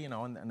 oh, OK, you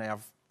know, and they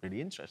have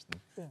really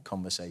interesting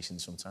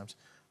conversations sometimes.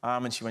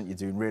 And she went, "You're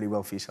doing really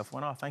well for yourself." I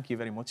went, "Oh, thank you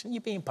very much." And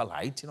you're being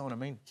polite, you know what I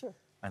mean? Sure.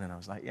 And then I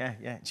was like, yeah.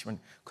 And she went,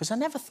 "Because I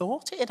never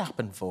thought it'd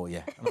happen for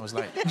you." And I was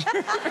like,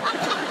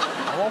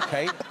 oh,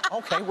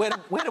 OK, where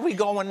are we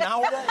going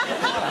now then?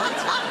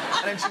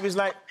 And then she was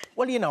like,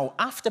 "Well, you know,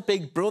 after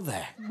Big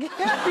Brother." And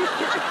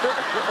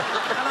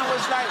I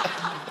was like,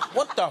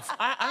 "What the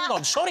hang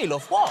on, sorry,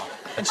 love, what?"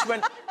 And she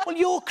went, "Well,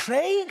 you're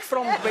Craig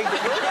from Big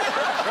Brother."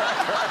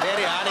 There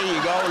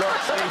you go, look,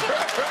 see?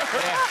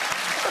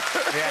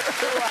 Yeah.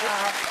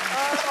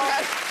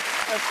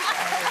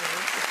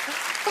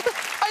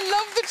 I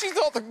love that she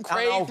thought that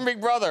Craig from Big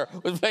Brother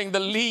was playing the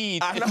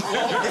lead. I know,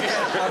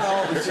 I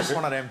know. It was just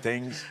one of them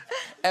things.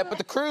 But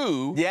the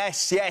crew...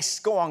 Yes.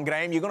 Go on,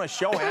 Graham. You're going to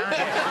show it, aren't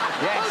you?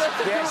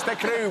 Yes, the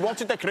crew. What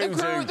did the crew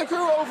do? The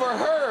crew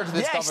overheard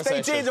this conversation.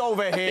 Yes, they did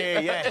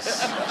overhear,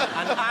 yes.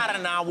 And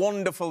Aaron, our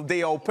wonderful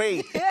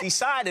DOP,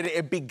 decided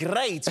it'd be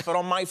great for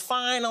on my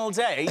final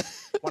day,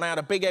 when I had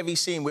a big heavy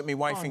scene with my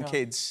wife and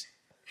kids,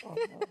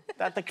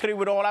 that the crew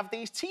would all have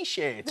these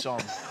T-shirts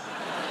on.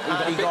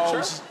 And he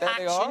goes, there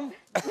they are.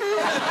 There's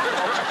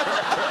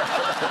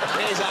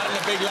Aaron,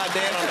 the big lad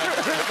there on the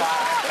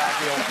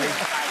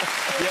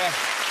yeah.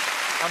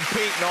 And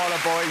Pete and all the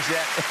boys,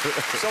 yeah.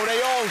 So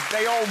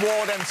they all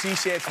wore them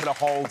T-shirts for the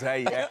whole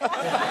day, yeah. It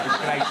was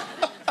great.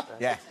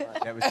 Yeah,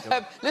 it was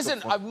good.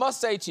 Listen, I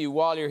must say to you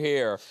while you're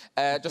here,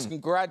 just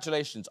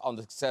congratulations on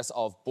the success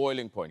of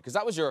Boiling Point, because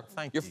that was your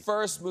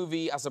first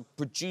movie as a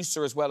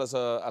producer as well as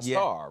a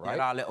star, right?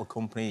 Yeah, our little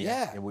company.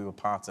 Yeah, we were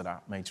part of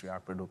that,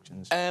 Matriarch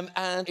Productions. And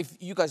if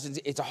you guys,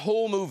 it's a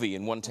whole movie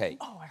in one take.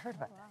 Oh, I heard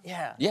about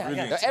that. Yeah.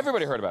 Really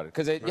Everybody heard about it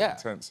because it. Yeah.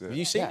 Intense, yeah. Have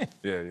you seen it?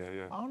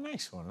 Yeah. Oh,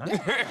 nice one. Eh?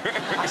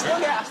 I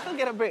still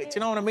get a bit. Do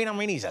you know what I mean? I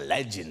mean, he's a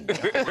legend.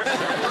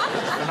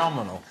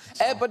 Phenomenal.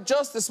 But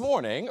just this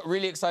morning,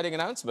 really exciting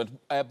announcement.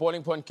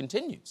 Boiling Point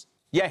continues.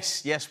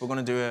 Yes, we're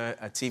going to do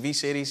a TV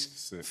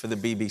series for the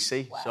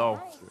BBC. Wow.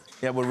 So,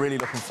 yeah, we're really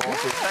looking forward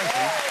to it.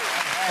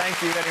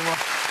 Thank you very much.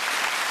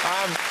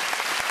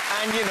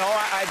 And you know,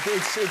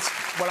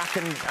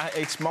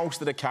 it's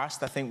most of the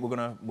cast. I think we're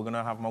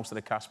gonna have most of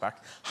the cast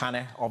back.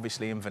 Hannah,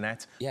 obviously, and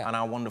Vanette, and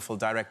our wonderful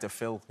director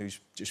Phil, who's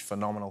just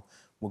phenomenal.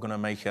 We're gonna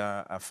make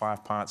a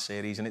 5-part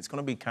series, and it's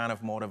gonna be kind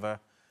of more of a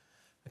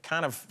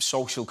kind of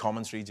social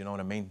commentary, do you know what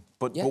I mean?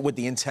 But with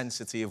the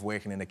intensity of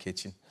working in a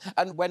kitchen.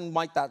 And when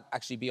might that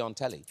actually be on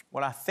telly?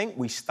 Well, I think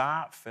we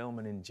start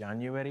filming in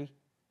January,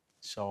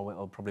 so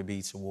it'll probably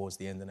be towards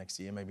the end of next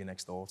year, maybe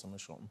next autumn or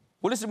something.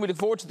 Well, listen, we look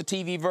forward to the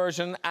TV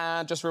version,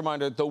 and just a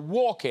reminder, The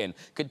Walk-In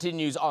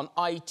continues on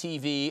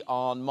ITV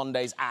on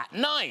Mondays at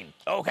 9.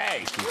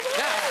 OK.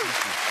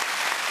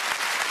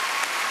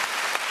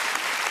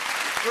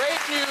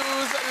 Great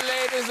news,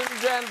 ladies and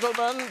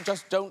gentlemen.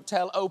 Just don't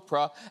tell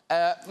Oprah.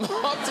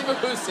 Motsi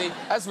Mabuse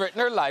has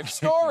written her life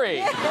story.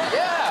 Yeah.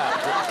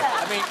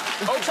 I mean,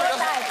 Oprah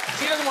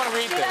She doesn't want to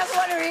read this. She doesn't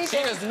want to read She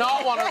this. does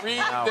not want to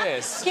read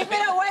this. Keep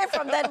it away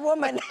from that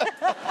woman.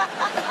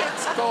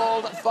 It's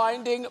called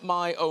Finding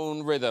My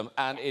Own Rhythm,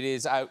 and it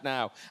is out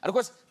now. And of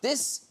course,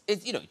 this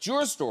is, you know, it's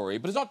your story,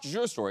 but it's not just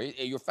your story.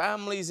 Your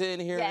family's in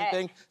here and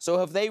everything. So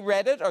have they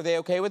read it? Are they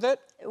okay with it?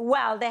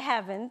 Well, they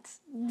haven't.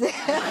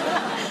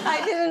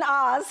 I didn't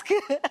ask.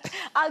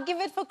 I'll give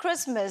it for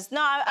Christmas.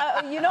 No,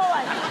 you know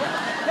what?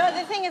 No,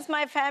 the thing is,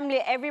 my family,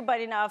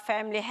 everybody in our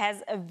family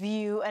has a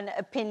view and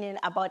opinion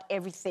about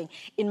everything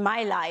in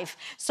my life.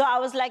 So I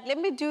was like, let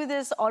me do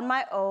this on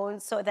my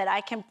own so that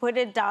I can put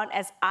it down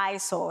as I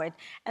saw it.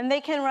 And they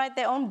can write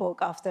their own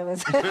book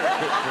afterwards.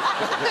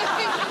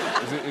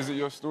 Is it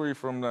your story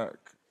from like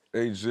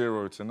age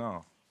 0 to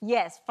now?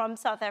 Yes, from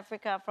South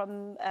Africa,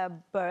 from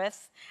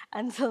birth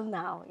until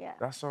now, yeah.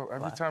 That's so.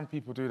 Every time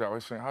people do that, I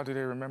always think, how do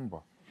they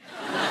remember?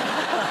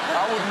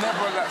 I would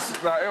never,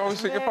 like I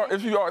always think,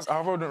 if you ask, I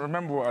wouldn't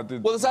remember what I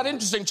did. Well, there's that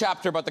interesting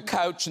chapter about the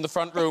couch in the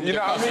front room. You know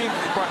what I mean?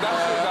 But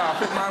that's it, I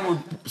think mine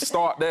would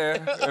start there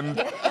and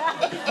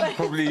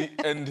probably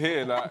end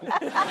here, like, you know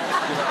what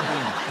I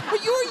mean?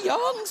 But you're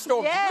young,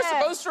 Storm. Yeah.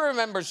 You're supposed to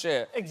remember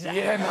shit.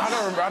 Exactly. Yeah, no,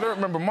 I don't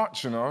remember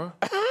much, you know?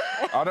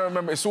 I don't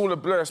remember. It's all a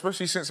blur,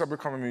 especially since I've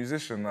become a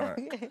musician.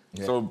 Like.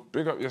 So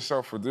big up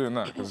yourself for doing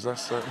that, because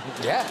that's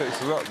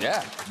takes a lot.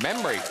 Yeah,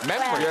 memory.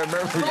 Yeah,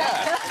 memory.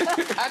 Yeah.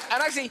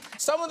 and actually,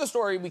 some of the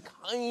story we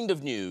kind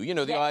of knew. You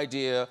know, the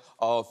idea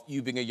of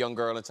you being a young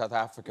girl in South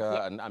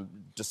Africa and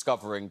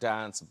discovering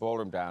dance,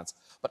 ballroom dance.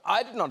 But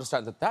I didn't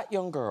understand that that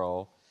young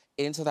girl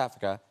in South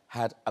Africa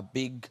had a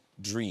big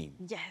dream.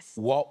 Yes.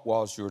 What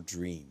was your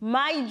dream?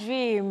 My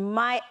dream,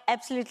 my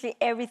absolutely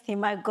everything,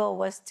 my goal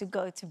was to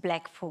go to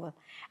Blackpool.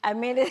 I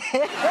mean, it...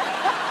 Yes.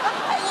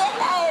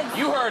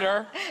 You heard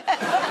her.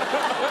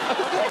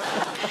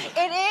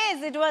 It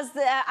is. It was...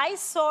 I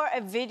saw a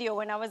video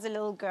when I was a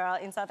little girl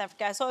in South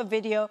Africa. I saw a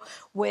video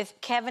with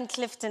Kevin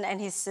Clifton and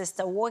his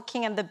sister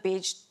walking on the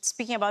beach,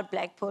 speaking about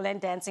Blackpool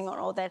and dancing and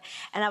all that.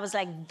 And I was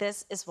like,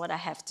 this is what I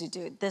have to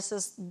do. This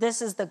is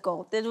the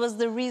goal. It was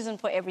the reason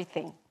for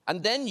everything.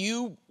 And then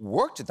you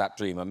worked at that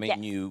dream. I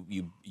mean,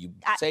 you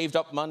saved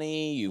up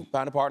money, you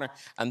found a partner,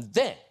 and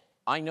then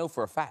I know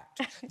for a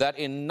fact that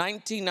in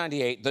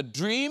 1998, the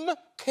dream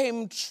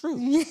came true.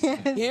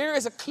 Yes. Here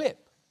is a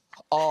clip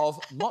of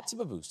Motsi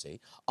Mabuse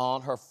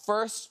on her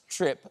first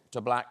trip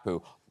to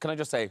Blackpool. Can I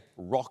just say,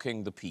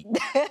 rocking the peak.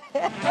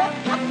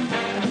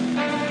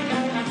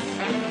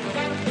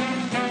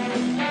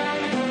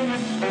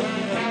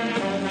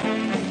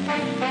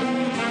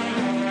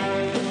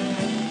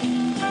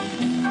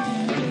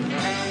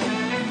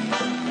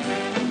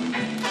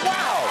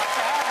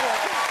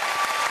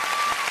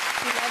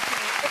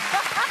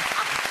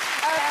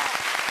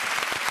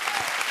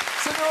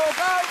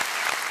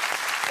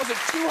 Was it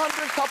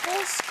 200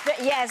 couples?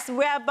 Yes,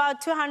 we're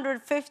about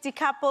 250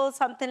 couples,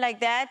 something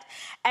like that.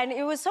 And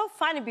it was so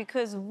funny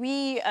because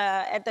we,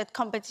 at that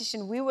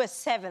competition, we were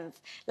 7th.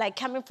 Like,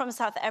 coming from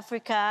South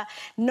Africa,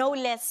 no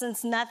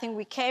lessons, nothing.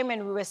 We came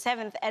and we were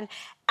 7th. And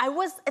I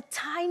was a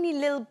tiny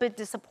little bit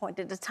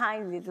disappointed, a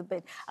tiny little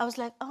bit. I was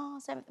like, oh,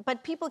 7th.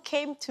 But people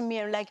came to me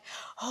and like,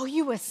 oh,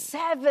 you were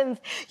 7th.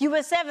 You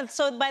were 7th.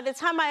 So by the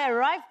time I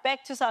arrived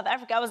back to South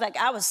Africa, I was like,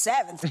 I was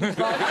 7th.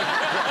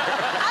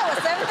 I was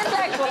 7th in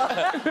Blackpool.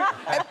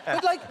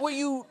 But, like, were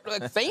you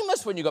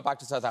famous when you got back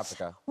to South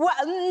Africa?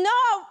 Well, no.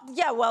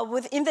 Yeah, well,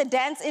 within the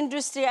dance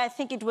industry, I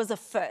think it was a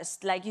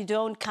first. Like, you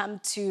don't come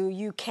to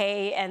UK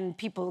and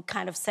people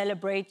kind of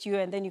celebrate you,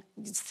 and then you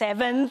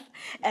 7th.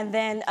 And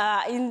then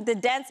in the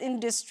dance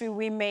industry,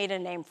 we made a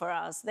name for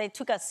us. They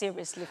took us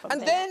seriously from there.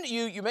 And then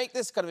you make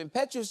this kind of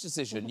impetuous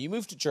decision. You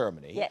move to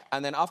Germany. Yeah.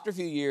 And then after a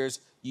few years,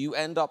 you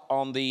end up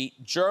on the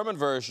German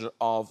version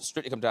of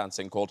Strictly Come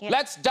Dancing called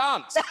Let's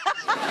Dance.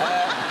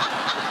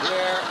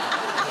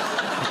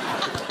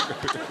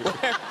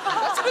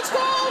 That's what it's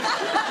called.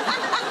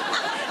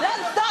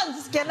 Let's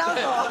dance, genau.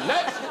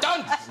 Let's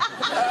dance.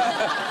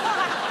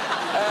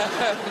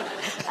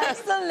 I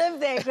still live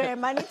there,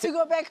 Graham. I need to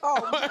go back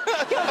home. I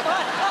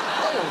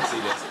won't see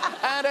this.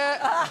 And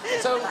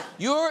so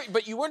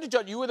you weren't a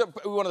judge. You were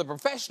one of the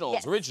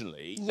professionals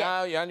originally. Yes.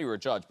 Now, you were a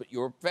judge, but you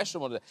were a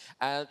professional one.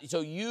 And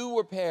so you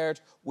were paired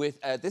with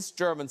this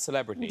German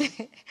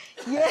celebrity.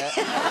 Yeah.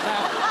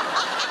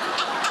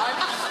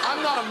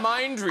 I'm not a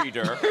mind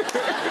reader.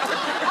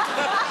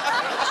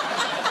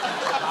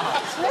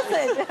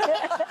 Listen.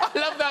 I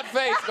love that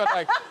face, but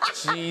like,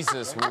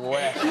 Jesus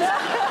wept.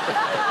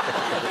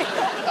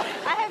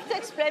 I have to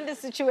explain the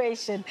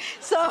situation.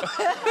 So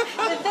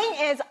the thing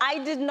is, I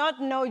did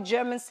not know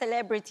German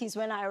celebrities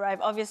when I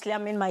arrived. Obviously,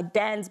 I'm in my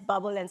dance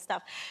bubble and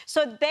stuff.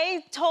 So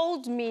they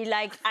told me,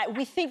 like,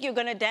 we think you're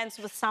going to dance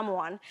with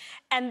someone.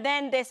 And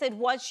then they said,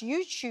 watch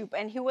YouTube.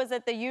 And he was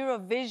at the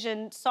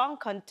Eurovision Song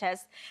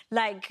Contest,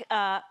 like,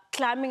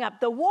 climbing up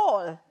the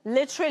wall,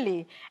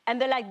 literally. And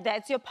they're like,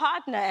 that's your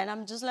partner. And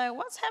I'm just like,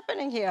 what's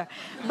happening here?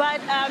 But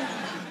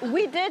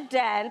we did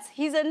dance.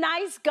 He's a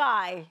nice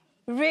guy.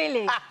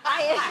 Really.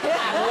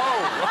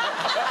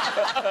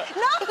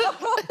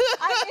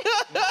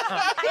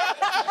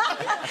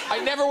 I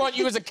never want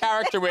you as a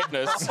character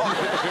witness.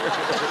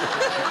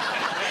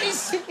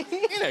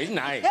 he's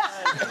nice.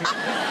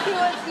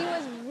 He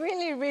was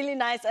really, really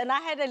nice. And I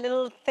had a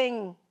little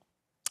thing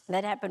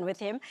that happened with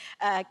him.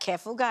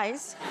 Careful,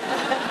 guys.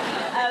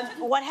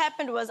 What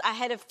happened was I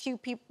had a few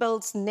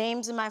people's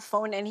names in my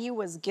phone, and he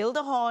was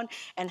Gildehorn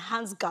and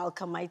Hans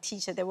Galka, my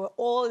teacher. They were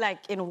all,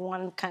 like, in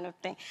one kind of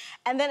thing.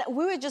 And then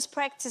we were just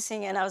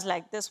practicing, and I was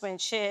like, this went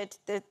shit,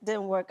 that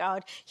didn't work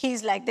out.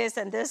 He's like this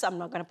and this, I'm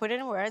not going to put it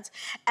in words.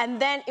 And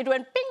then it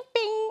went ping,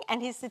 ping, and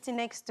he's sitting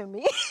next to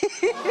me.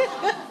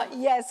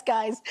 Yes,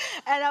 guys.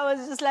 And I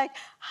was just like,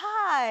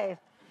 hi.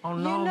 Oh,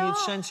 no, you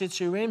sent it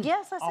to him?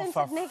 Yes, I sent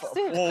it next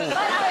to him.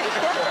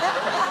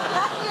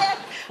 Yes.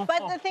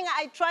 But the thing,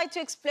 I tried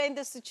to explain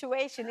the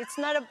situation. It's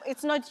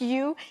not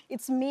you,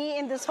 it's me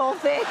in this whole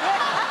thing.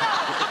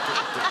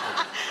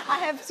 I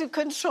have to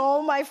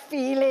control my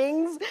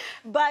feelings.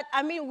 But,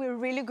 I mean, we're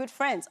really good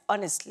friends,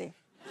 honestly.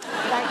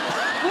 Like,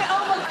 we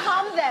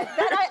overcome that.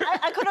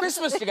 I could have...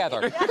 Christmas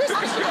together.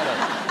 Christmas together.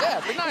 Yeah,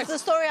 it'd be nice. It's the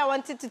story I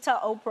wanted to tell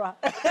Oprah.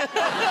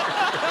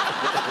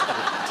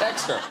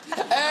 Text her.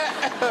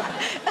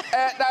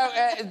 Now,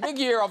 big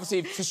year,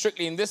 obviously, for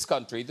Strictly in this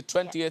country, the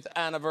 20th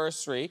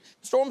anniversary.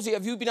 Stormzy,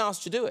 have you been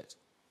asked to do it?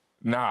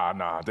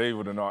 Nah, they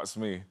wouldn't ask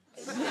me.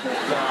 Nah, I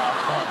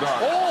can't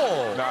dance.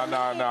 Oh!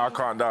 Nah, I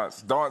can't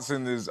dance.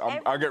 Dancing is...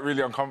 I get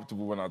really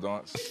uncomfortable when I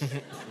dance.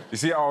 You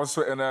see how I was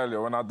sweating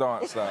earlier when I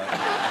dance? Like...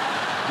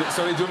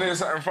 So they do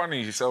something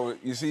funny. So,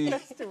 you see...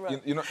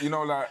 You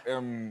know, like...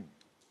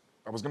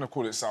 I was going to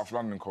call it South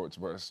London coach,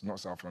 but it's not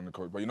South London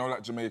coach. But you know,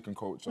 like Jamaican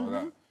coach or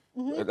that...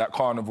 That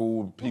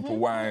carnival, people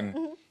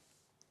wine.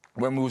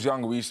 When we was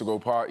younger, we used to go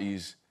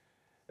parties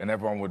and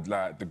everyone would,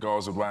 like, the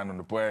girls would wine on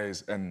the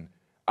boys. And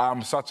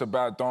I'm such a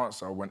bad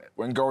dancer.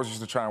 When girls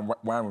used to try and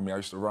wine with me, I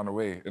used to run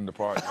away in the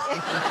party.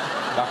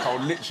 Like, I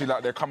would literally,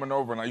 like, they're coming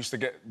over and I used to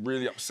get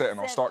really upset and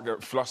I'll start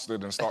getting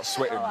flustered and start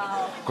sweating.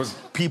 Because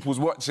people's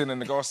watching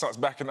and the girl starts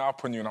backing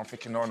up on you and I'm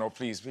thinking, no,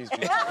 please.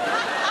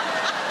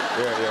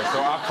 Yeah, so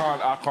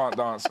I can't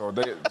dance, so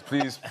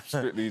please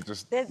strictly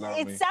just allow me.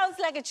 It sounds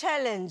like a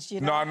challenge,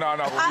 you know? No.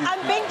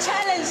 I'm being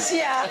challenged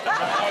here.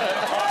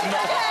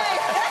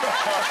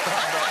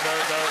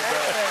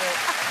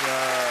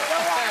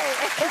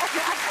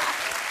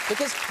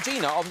 Because,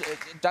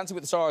 Geena, Dancing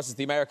with the Stars is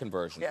the American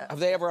version. Yeah. Have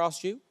they ever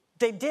asked you?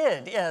 They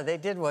did, yeah, they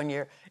did one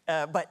year.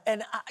 You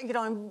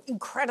know, I'm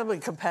incredibly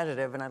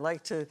competitive, and I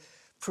like to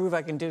prove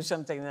I can do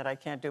something that I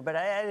can't do. But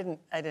I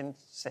didn't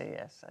say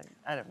yes.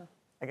 I don't know.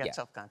 I got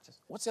self-conscious.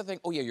 What's the other thing?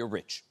 Oh, yeah, you're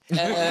rich.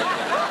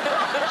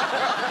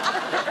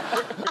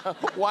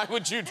 Why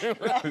would you do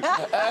it?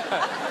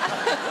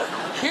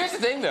 Here's the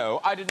thing, though.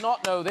 I did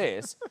not know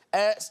this.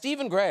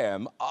 Stephen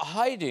Graham,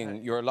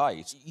 hiding your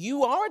light,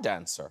 you are a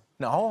dancer.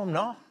 No, I'm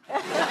not. You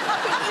were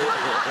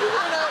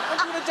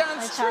in a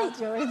dance troupe.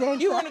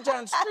 You were in a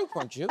dance troupe,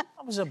 weren't you?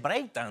 I was a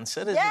break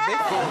dancer.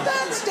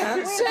 That's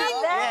dancing.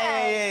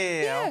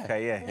 Yeah.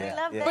 Okay,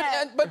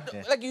 yeah. But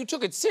like, you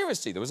took it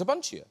seriously. There was a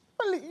bunch of you.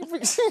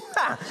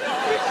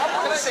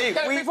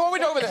 Before we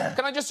go over this,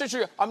 can I just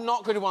assure you, I'm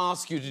not going to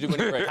ask you to do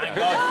any break. Thank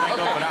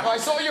God. I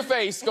saw your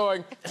face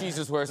going,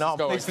 Jesus, where's this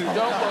going?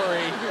 Don't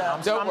worry.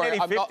 I'm nearly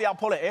 50, I'll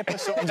pull it hip or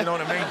something, do you know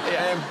what I mean?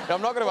 No,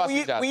 I'm not going to ask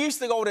you that. We used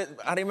to go to...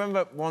 I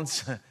remember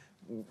once...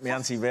 My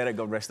Auntie Vera,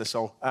 God rest her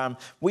soul.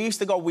 We used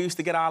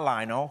to get our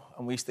lino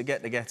and we used to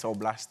get the ghetto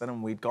blaster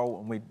and we'd go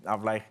and we'd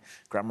have, like,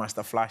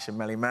 Grandmaster Flash and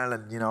Melly Mel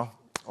and, you know,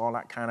 all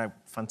that kind of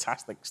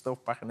fantastic stuff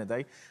back in the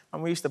day.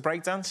 And we used to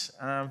breakdance.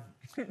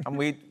 And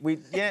we were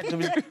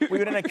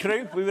in a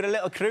crew. We were a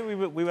little crew.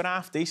 We were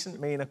half decent.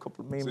 Me and my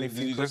few cousins.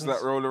 You just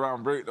like roll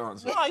around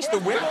breakdance? No, I used to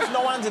windmill.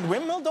 No-handed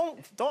windmill. Don't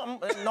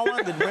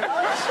no-handed windmill.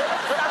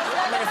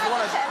 I mean, if you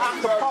want to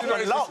act the pop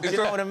and lock, you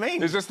know what I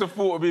mean? It's just the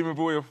thought of being with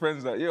all your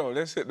friends like, yo,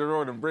 let's hit the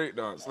road and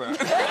breakdance. Like.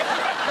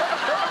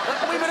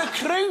 We were a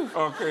crew.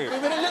 Okay. We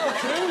were a little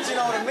crew, do you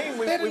know what I mean?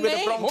 We were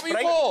the Bronx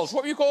Breakers.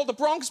 What were you called? The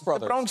Bronx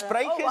Brothers? The Bronx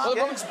Breakers. The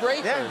Bronx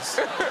Breakers.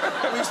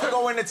 Yeah. We used to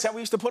go in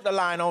we used to put the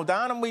lino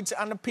down and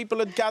the people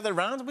would gather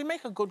round and we'd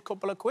make a good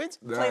couple of quid.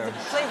 Play the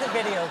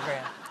video,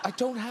 Graham. I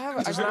don't have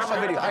it. I don't have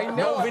a video. I know.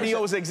 No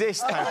videos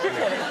exist, thankfully.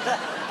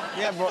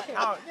 Yeah, but,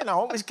 you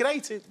know, it was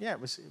great. It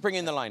was... Bring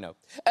in the lino.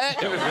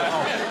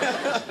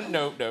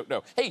 No.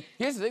 Hey,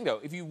 here's the thing, though.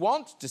 If you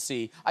want to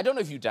see... I don't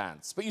know if you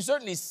dance, but you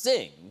certainly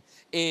sing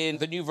in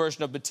the new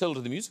version of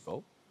Matilda the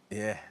musical.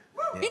 Yeah.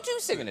 You do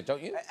sing in it,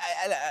 don't you?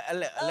 A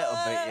little bit,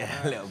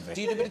 yeah, a little bit.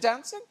 Do you do a bit of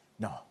dancing?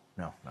 No.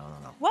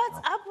 What's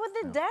up with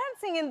the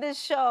dancing in this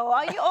show?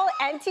 Are you all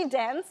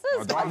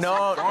anti-dancers?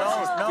 No.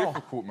 It's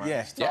difficult, man.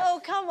 Yeah. Oh,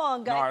 come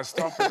on, guys.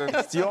 No, it's tougher than...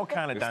 It's your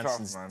kind of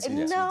dancing. Tough,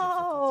 man.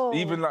 No.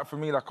 Even, like, for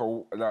me, like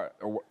a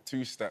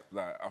two-step,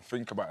 like, I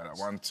think about it, like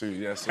 1, 2,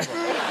 yeah, it's a lot.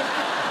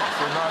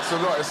 It's a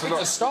lot. It's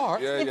a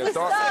start. Yeah, It's a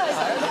start.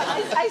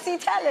 I see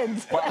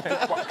talent.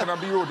 But can I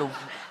be real?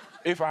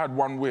 If I had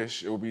one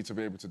wish, it would be to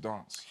be able to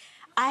dance.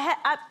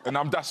 And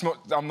I'm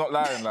not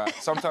lying. Like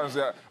sometimes,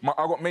 I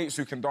got mates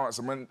who can dance,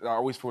 and I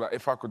always feel like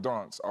if I could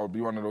dance, I would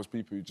be one of those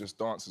people who just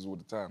dances all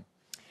the time.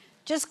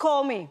 Just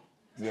call me.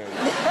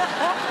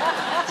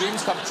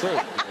 Dreams come true.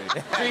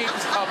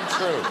 Dreams come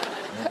true.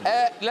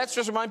 Let's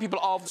just remind people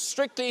of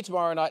Strictly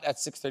tomorrow night at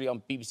 6:30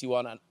 on BBC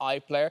One and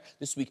iPlayer.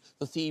 This week,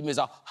 the theme is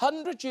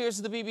 100 years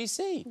of the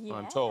BBC,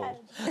 I'm told.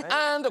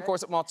 And, of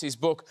course, Motsi's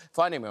book,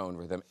 Finding My Own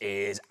Rhythm,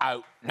 is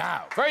out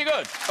now. Very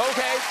good.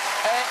 OK,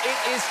 it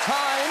is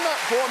time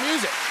for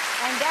music.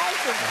 And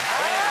dancing.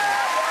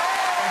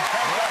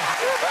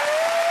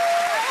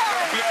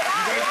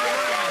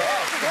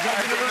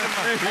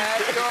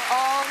 You're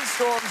on,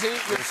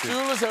 Stormzy. Your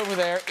stool is over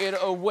there. It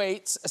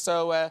awaits.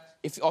 So,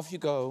 off you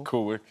go.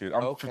 Cool, wicked.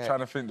 I'm trying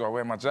to think, do I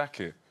wear my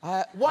jacket?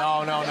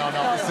 What?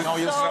 No,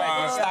 you'll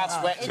start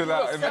sweating. Chill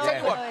out. I'll tell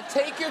you what,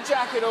 take your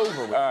jacket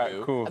over with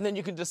you, cool. and then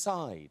you can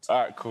decide. All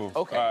right, cool.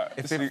 OK.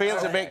 If it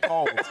feels a bit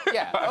cold.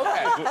 Yeah,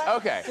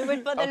 OK. Do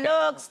it for the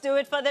looks, do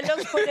it for the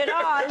looks, put it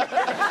on. Do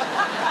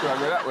I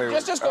go that way?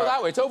 Just go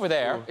that way. It's over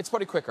there. Cool. It's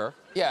probably quicker.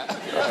 Yeah.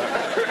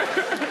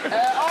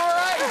 All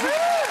right.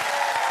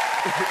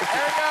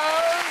 There goes.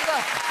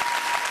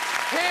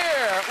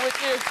 Here with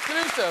the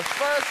exclusive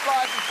first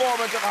live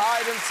performance of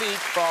Hide and Seek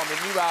from the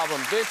new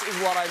album, This Is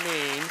What I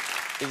Mean.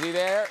 Is he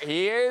there?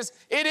 He is.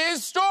 It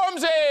is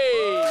Stormzy!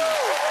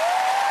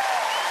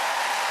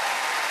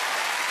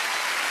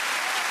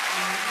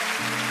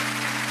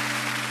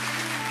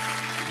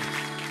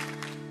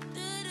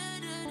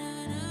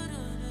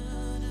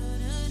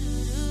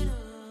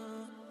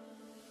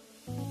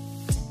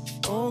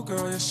 Oh,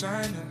 girl, you're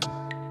shining.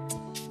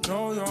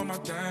 Know you're my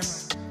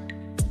diamond.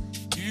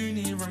 You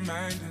need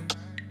reminding.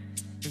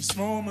 This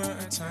moment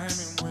of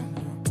timing when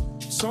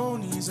your soul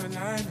needs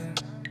aligning.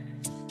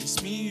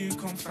 It's me you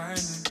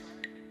confiding,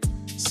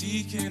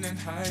 seeking and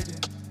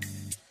hiding.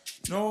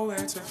 Nowhere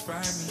to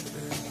find me,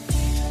 babe.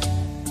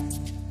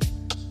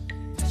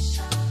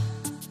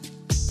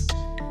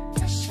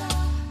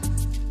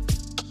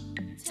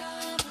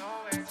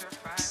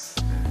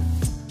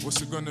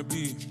 What's it gonna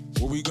be?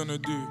 What we gonna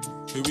do?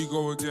 Here we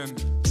go again.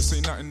 This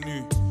ain't nothing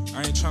new.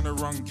 I ain't tryna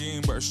run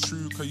game, but it's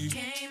true, cause you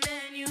came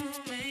and you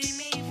made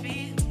me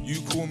feel.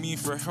 You call me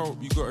for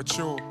help, you gotta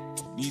chill.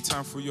 Need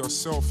time for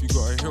yourself, you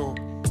gotta heal.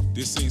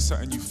 This ain't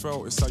something you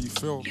felt, it's how you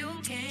feel. You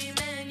came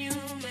and you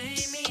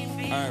made me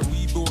feel. Alright,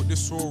 we built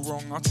this all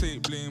wrong, I'll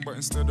take blame, but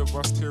instead of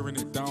us tearing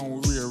it down,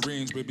 we'll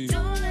rearrange, baby.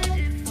 Don't let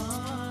it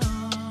fall.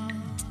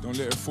 Don't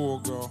let it fall,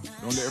 girl.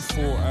 Don't let it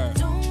fall, alright.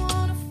 Don't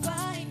wanna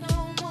fight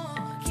no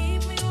more.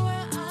 Keep me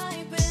where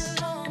I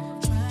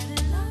belong. Tried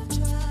and I've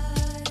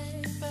tried,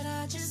 but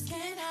I just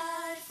can't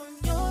hide from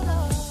your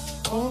love.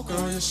 Oh,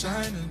 girl, you're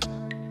shining.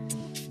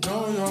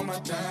 Know you're my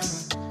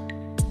diamond.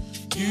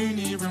 You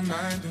need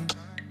reminding.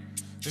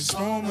 This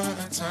moment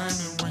of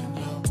timing when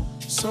your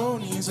soul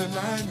needs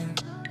aligning.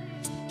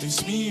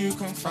 It's me you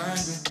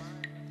confiding,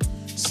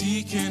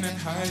 seeking and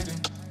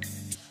hiding.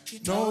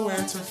 Nowhere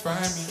to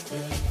find me,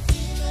 babe.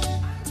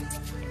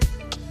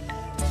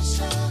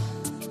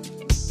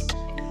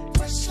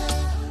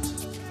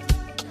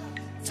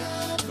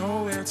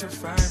 Nowhere to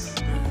find me,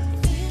 babe.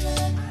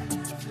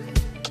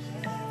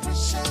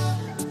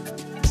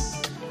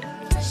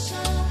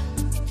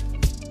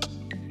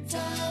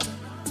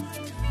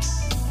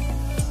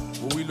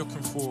 What we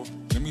looking for?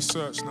 Let me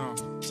search now.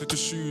 Take your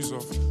shoes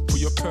off, put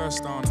your purse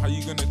down. How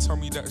you gonna tell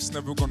me that it's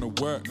never gonna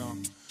work now?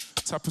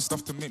 Type of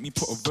stuff to make me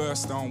put a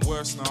verse down.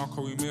 Worse now,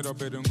 cause we made our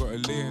bed and got a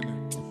lay in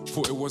it.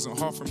 Thought it wasn't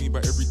hard for me,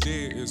 but every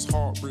day it is.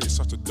 Heartbreak,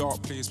 such a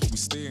dark place, but we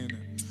stay in it.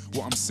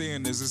 What I'm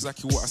saying is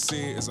exactly what I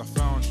say is I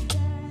found you.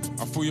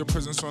 I feel your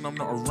presence when I'm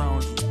not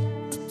around you.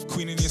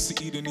 Queen in your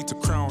city, they need to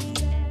crown you.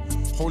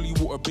 Holy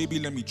water, baby,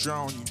 let me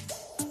drown you.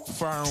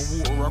 Fire and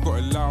water, I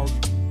gotta allow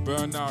you.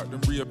 Burn out,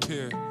 then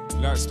reappear.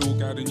 Light still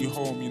guiding you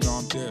home, you know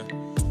I'm there.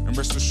 And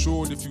rest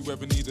assured, if you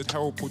ever needed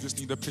help or just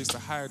need a place to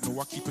hide,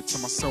 no, I keep it to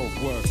myself,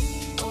 word.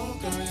 Oh,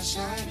 girl, you're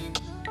shining.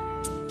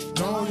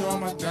 Know you're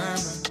my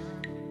diamond.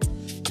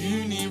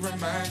 You need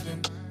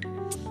reminding.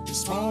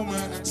 This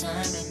moment of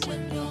timing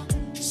when your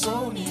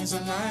soul needs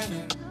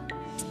aligning.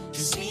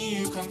 It's me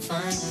you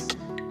confiding,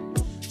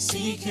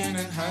 seeking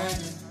and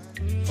hiding.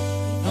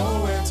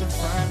 Nowhere to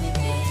find me,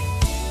 babe.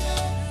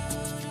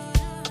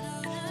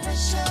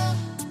 Pressure.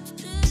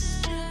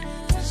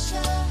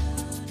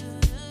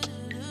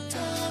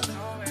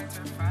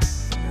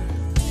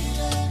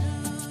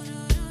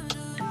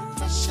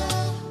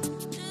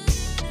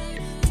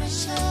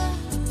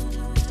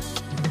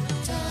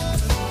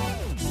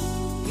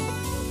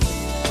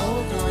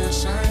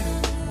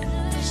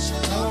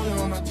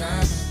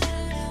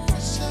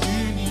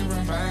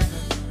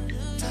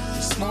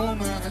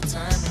 Moment of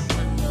time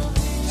when your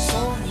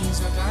soul needs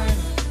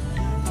aligning.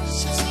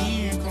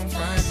 See you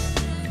confiding,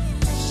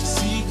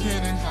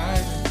 seeking and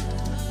hiding.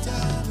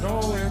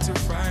 Nowhere to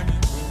find me.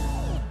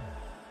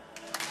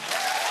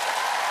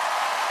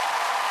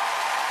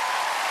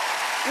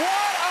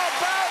 What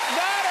about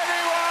that,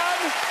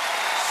 everyone?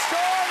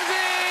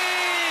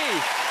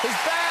 Stormzy! His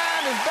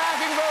band, his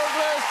backing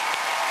vocalist.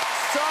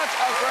 Such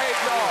a great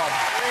job.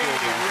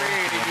 Really,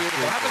 really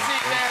beautiful. Have a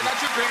seat there. That's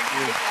your drink.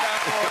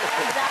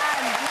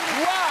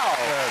 Wow.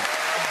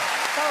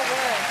 So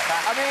good.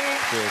 I mean,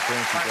 Yeah,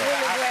 thank you, guys.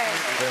 Really great.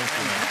 Thank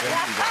you, man.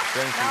 Thank you,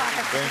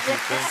 guys. Thank you.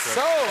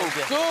 so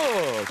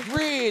good.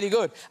 Really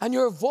good. And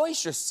your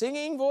voice, your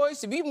singing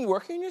voice, have you been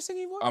working on your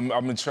singing voice? I've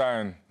been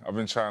trying.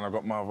 I've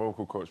got my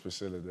vocal coach,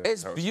 Priscilla, there.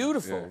 It's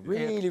beautiful. Yeah,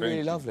 really, Thank really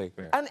you. lovely.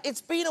 Yeah. And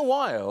it's been a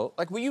while.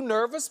 Like, were you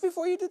nervous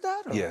before you did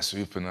that? Or? Yeah,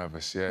 super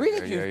nervous. Yeah,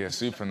 Really? yeah,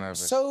 super nervous.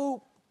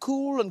 So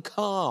cool and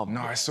calm.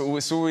 No, it's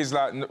always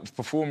like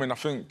performing. I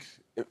think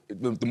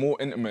the more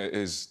intimate it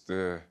is,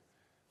 the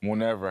more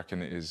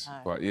nerve-wracking it is.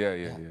 But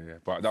yeah.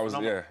 But that was,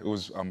 it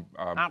was.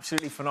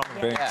 Absolutely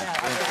phenomenal. Thank you. And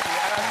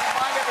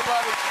remind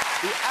everybody,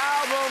 the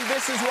album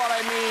 "This Is What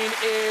I Mean"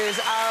 is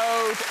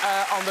out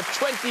on the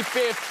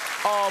 25th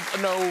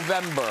of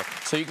November,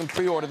 so you can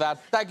pre-order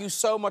that. Thank you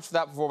so much for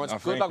that performance.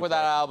 Good luck with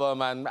that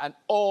album and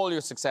all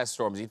your success,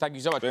 Stormzy. Thank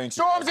you so much. Thank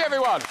you. Stormzy,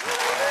 everyone.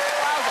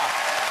 Wowza.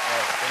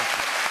 Thank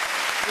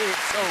you. It's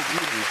so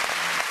beautiful.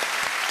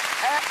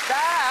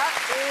 That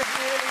is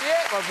really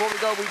it. But before we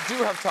go, we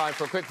do have time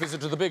for a quick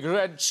visit to the big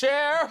red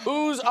chair.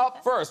 Who's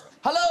up first?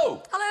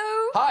 Hello.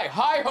 Hello. Hi.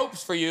 High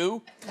hopes for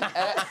you.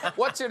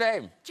 What's your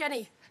name?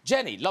 Jenny.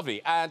 Jenny.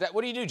 Lovely. And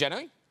what do you do,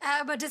 Jenny?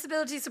 I'm a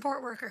disability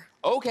support worker.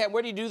 Okay. And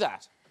where do you do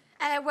that?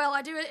 Well,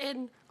 I do it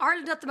in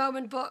Ireland at the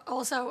moment, but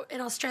also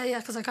in Australia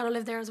because I kind of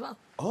live there as well.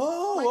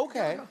 Oh,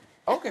 okay.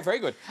 Okay, very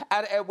good.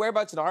 And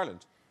whereabouts in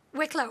Ireland?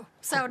 Wicklow.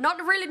 So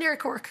not really near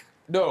Cork.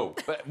 No,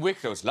 but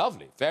Wicklow's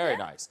lovely. Very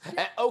nice.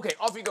 Okay,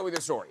 off you go with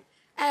your story.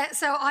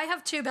 So I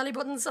have 2 belly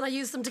buttons and I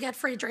use them to get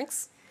free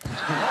drinks. Now we're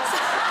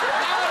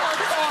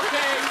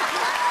talking!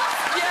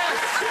 Yes!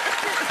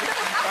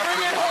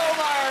 Bring it home,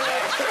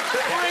 Ireland!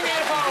 Bring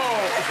it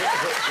home!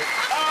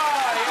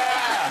 Oh,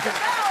 yeah!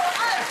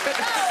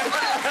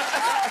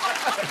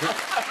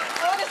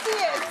 I want to see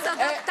it. So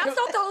that's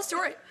not the whole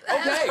story.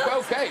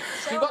 Okay.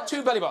 So you've got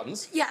 2 belly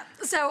buttons. Yeah,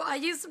 so I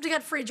use them to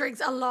get free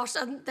drinks a lot,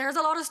 and there's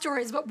a lot of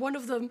stories, but one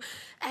of them,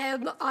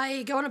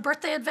 I go on a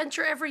birthday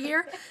adventure every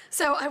year.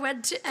 So I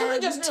went to...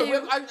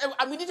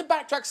 we need to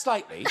backtrack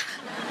slightly.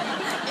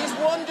 Is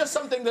one just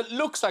something that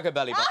looks like a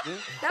belly button,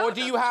 or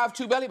do you have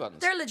 2 belly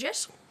buttons? They're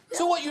legit.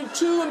 So what, you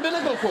 2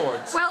 umbilical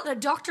cords? Well, the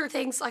doctor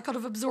thinks I could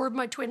have absorbed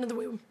my twin in the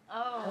womb.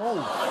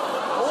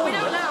 Oh. We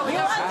don't know. We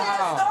don't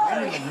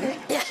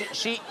know.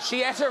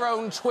 She ate her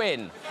own twin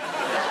in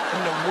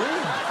the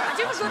womb. I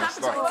do have a good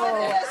appetite.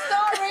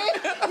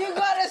 You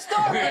got a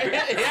story.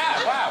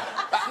 Yeah, wow.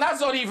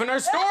 That's not even her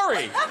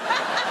story.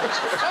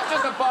 That's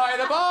just a by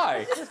the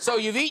by. So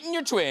you've eaten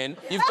your twin.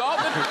 You've got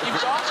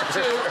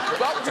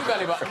the 2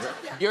 belly buttons.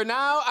 You're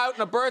now out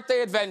on a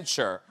birthday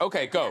adventure.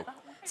 Okay, go.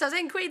 So I was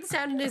in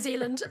Queenstown in New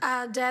Zealand,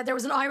 and there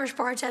was an Irish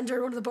bartender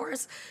in one of the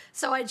bars.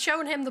 So I'd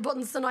shown him the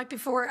buttons the night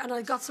before, and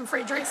I got some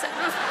free drinks out of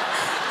him.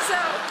 So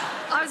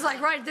I was like,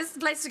 right, this is the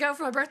place to go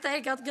for my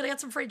birthday. Gonna get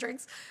some free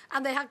drinks.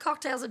 And they had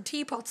cocktails and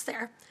teapots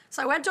there.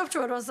 So I went up to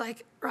it and I was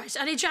like, right,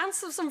 any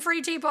chance of some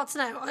free teapots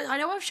now? I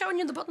know I've shown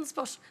you the buttons,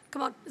 but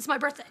come on, it's my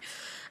birthday.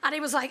 And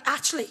he was like,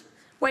 actually,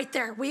 wait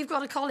there, we've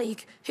got a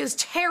colleague who's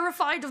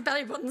terrified of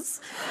belly buttons.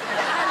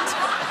 And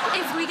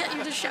if we get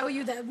you to show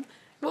you them,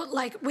 well,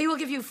 we will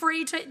give you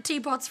free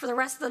teapots for the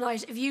rest of the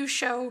night if you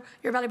show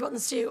your belly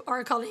buttons to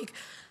our colleague.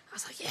 I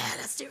was like, yeah,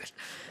 let's do it.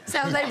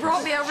 So they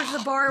brought me over to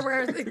the bar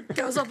where it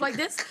goes up like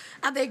this,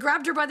 and they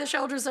grabbed her by the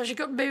shoulders so she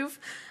couldn't move,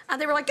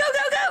 and they were like, go, go,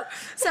 go!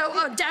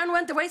 So down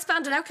went the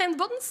waistband and out came the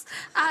buttons,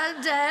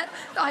 and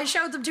I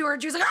showed them to her,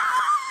 and she was like,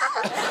 ah!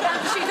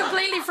 And she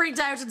completely freaked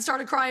out and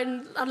started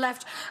crying and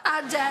left,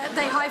 and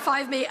they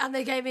high-fived me, and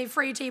they gave me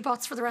free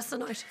teapots for the rest of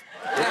the night.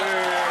 I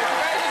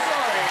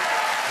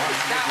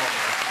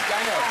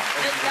know.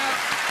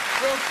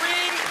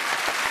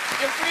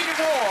 You're free to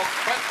walk,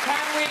 but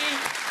can we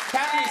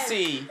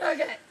see?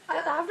 Okay, I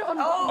have to unbutton.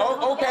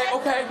 Oh, okay. Oh,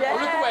 look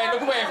away, everyone,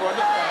 look away.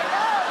 Okay,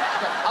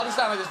 I'll just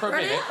stand like this for a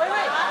minute. Wait.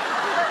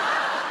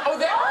 Oh,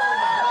 there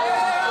they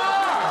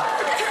are!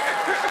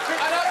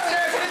 And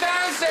upstairs and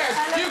downstairs.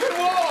 You can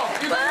walk.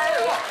 There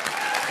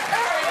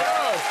you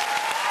go.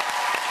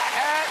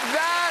 And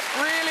that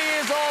really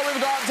is all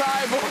we've got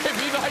time for. If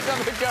you'd like to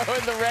have a go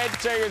in the red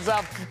chair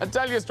yourself and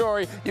tell your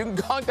story, you can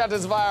contact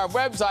us via our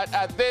website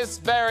at this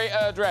very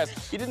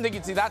address. You didn't think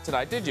you'd see that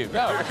tonight, did you?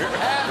 No.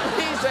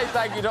 Please say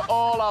thank you to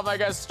all of my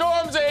guests.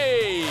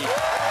 Stormzy!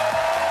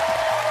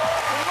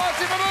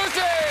 Motsi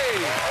Mabuse!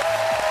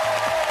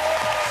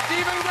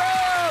 Stephen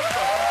Graham!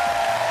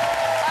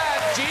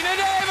 And Geena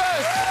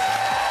Davis!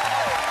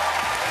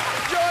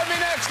 Join me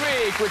next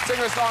week with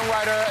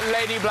singer-songwriter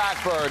Lady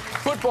Blackbird,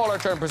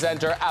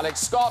 footballer-turned-presenter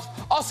Alex Scott,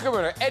 Oscar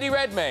winner Eddie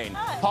Redmayne,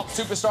 pop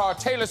superstar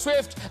Taylor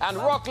Swift, and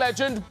rock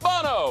legend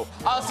Bono.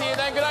 I'll see you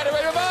then. Good night,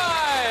 everybody.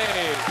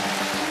 Bye-bye.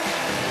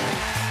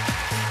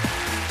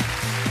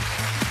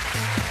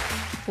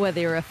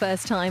 Whether you're a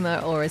first-timer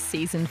or a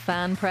seasoned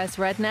fan, press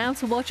red now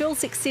to watch all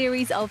 6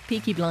 series of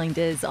Peaky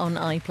Blinders on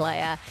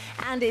iPlayer.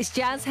 And it's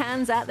jazz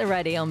hands at the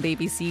ready on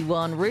BBC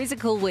One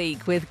Rusical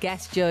Week with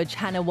guest judge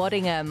Hannah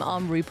Waddingham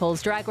on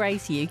RuPaul's Drag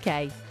Race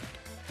UK.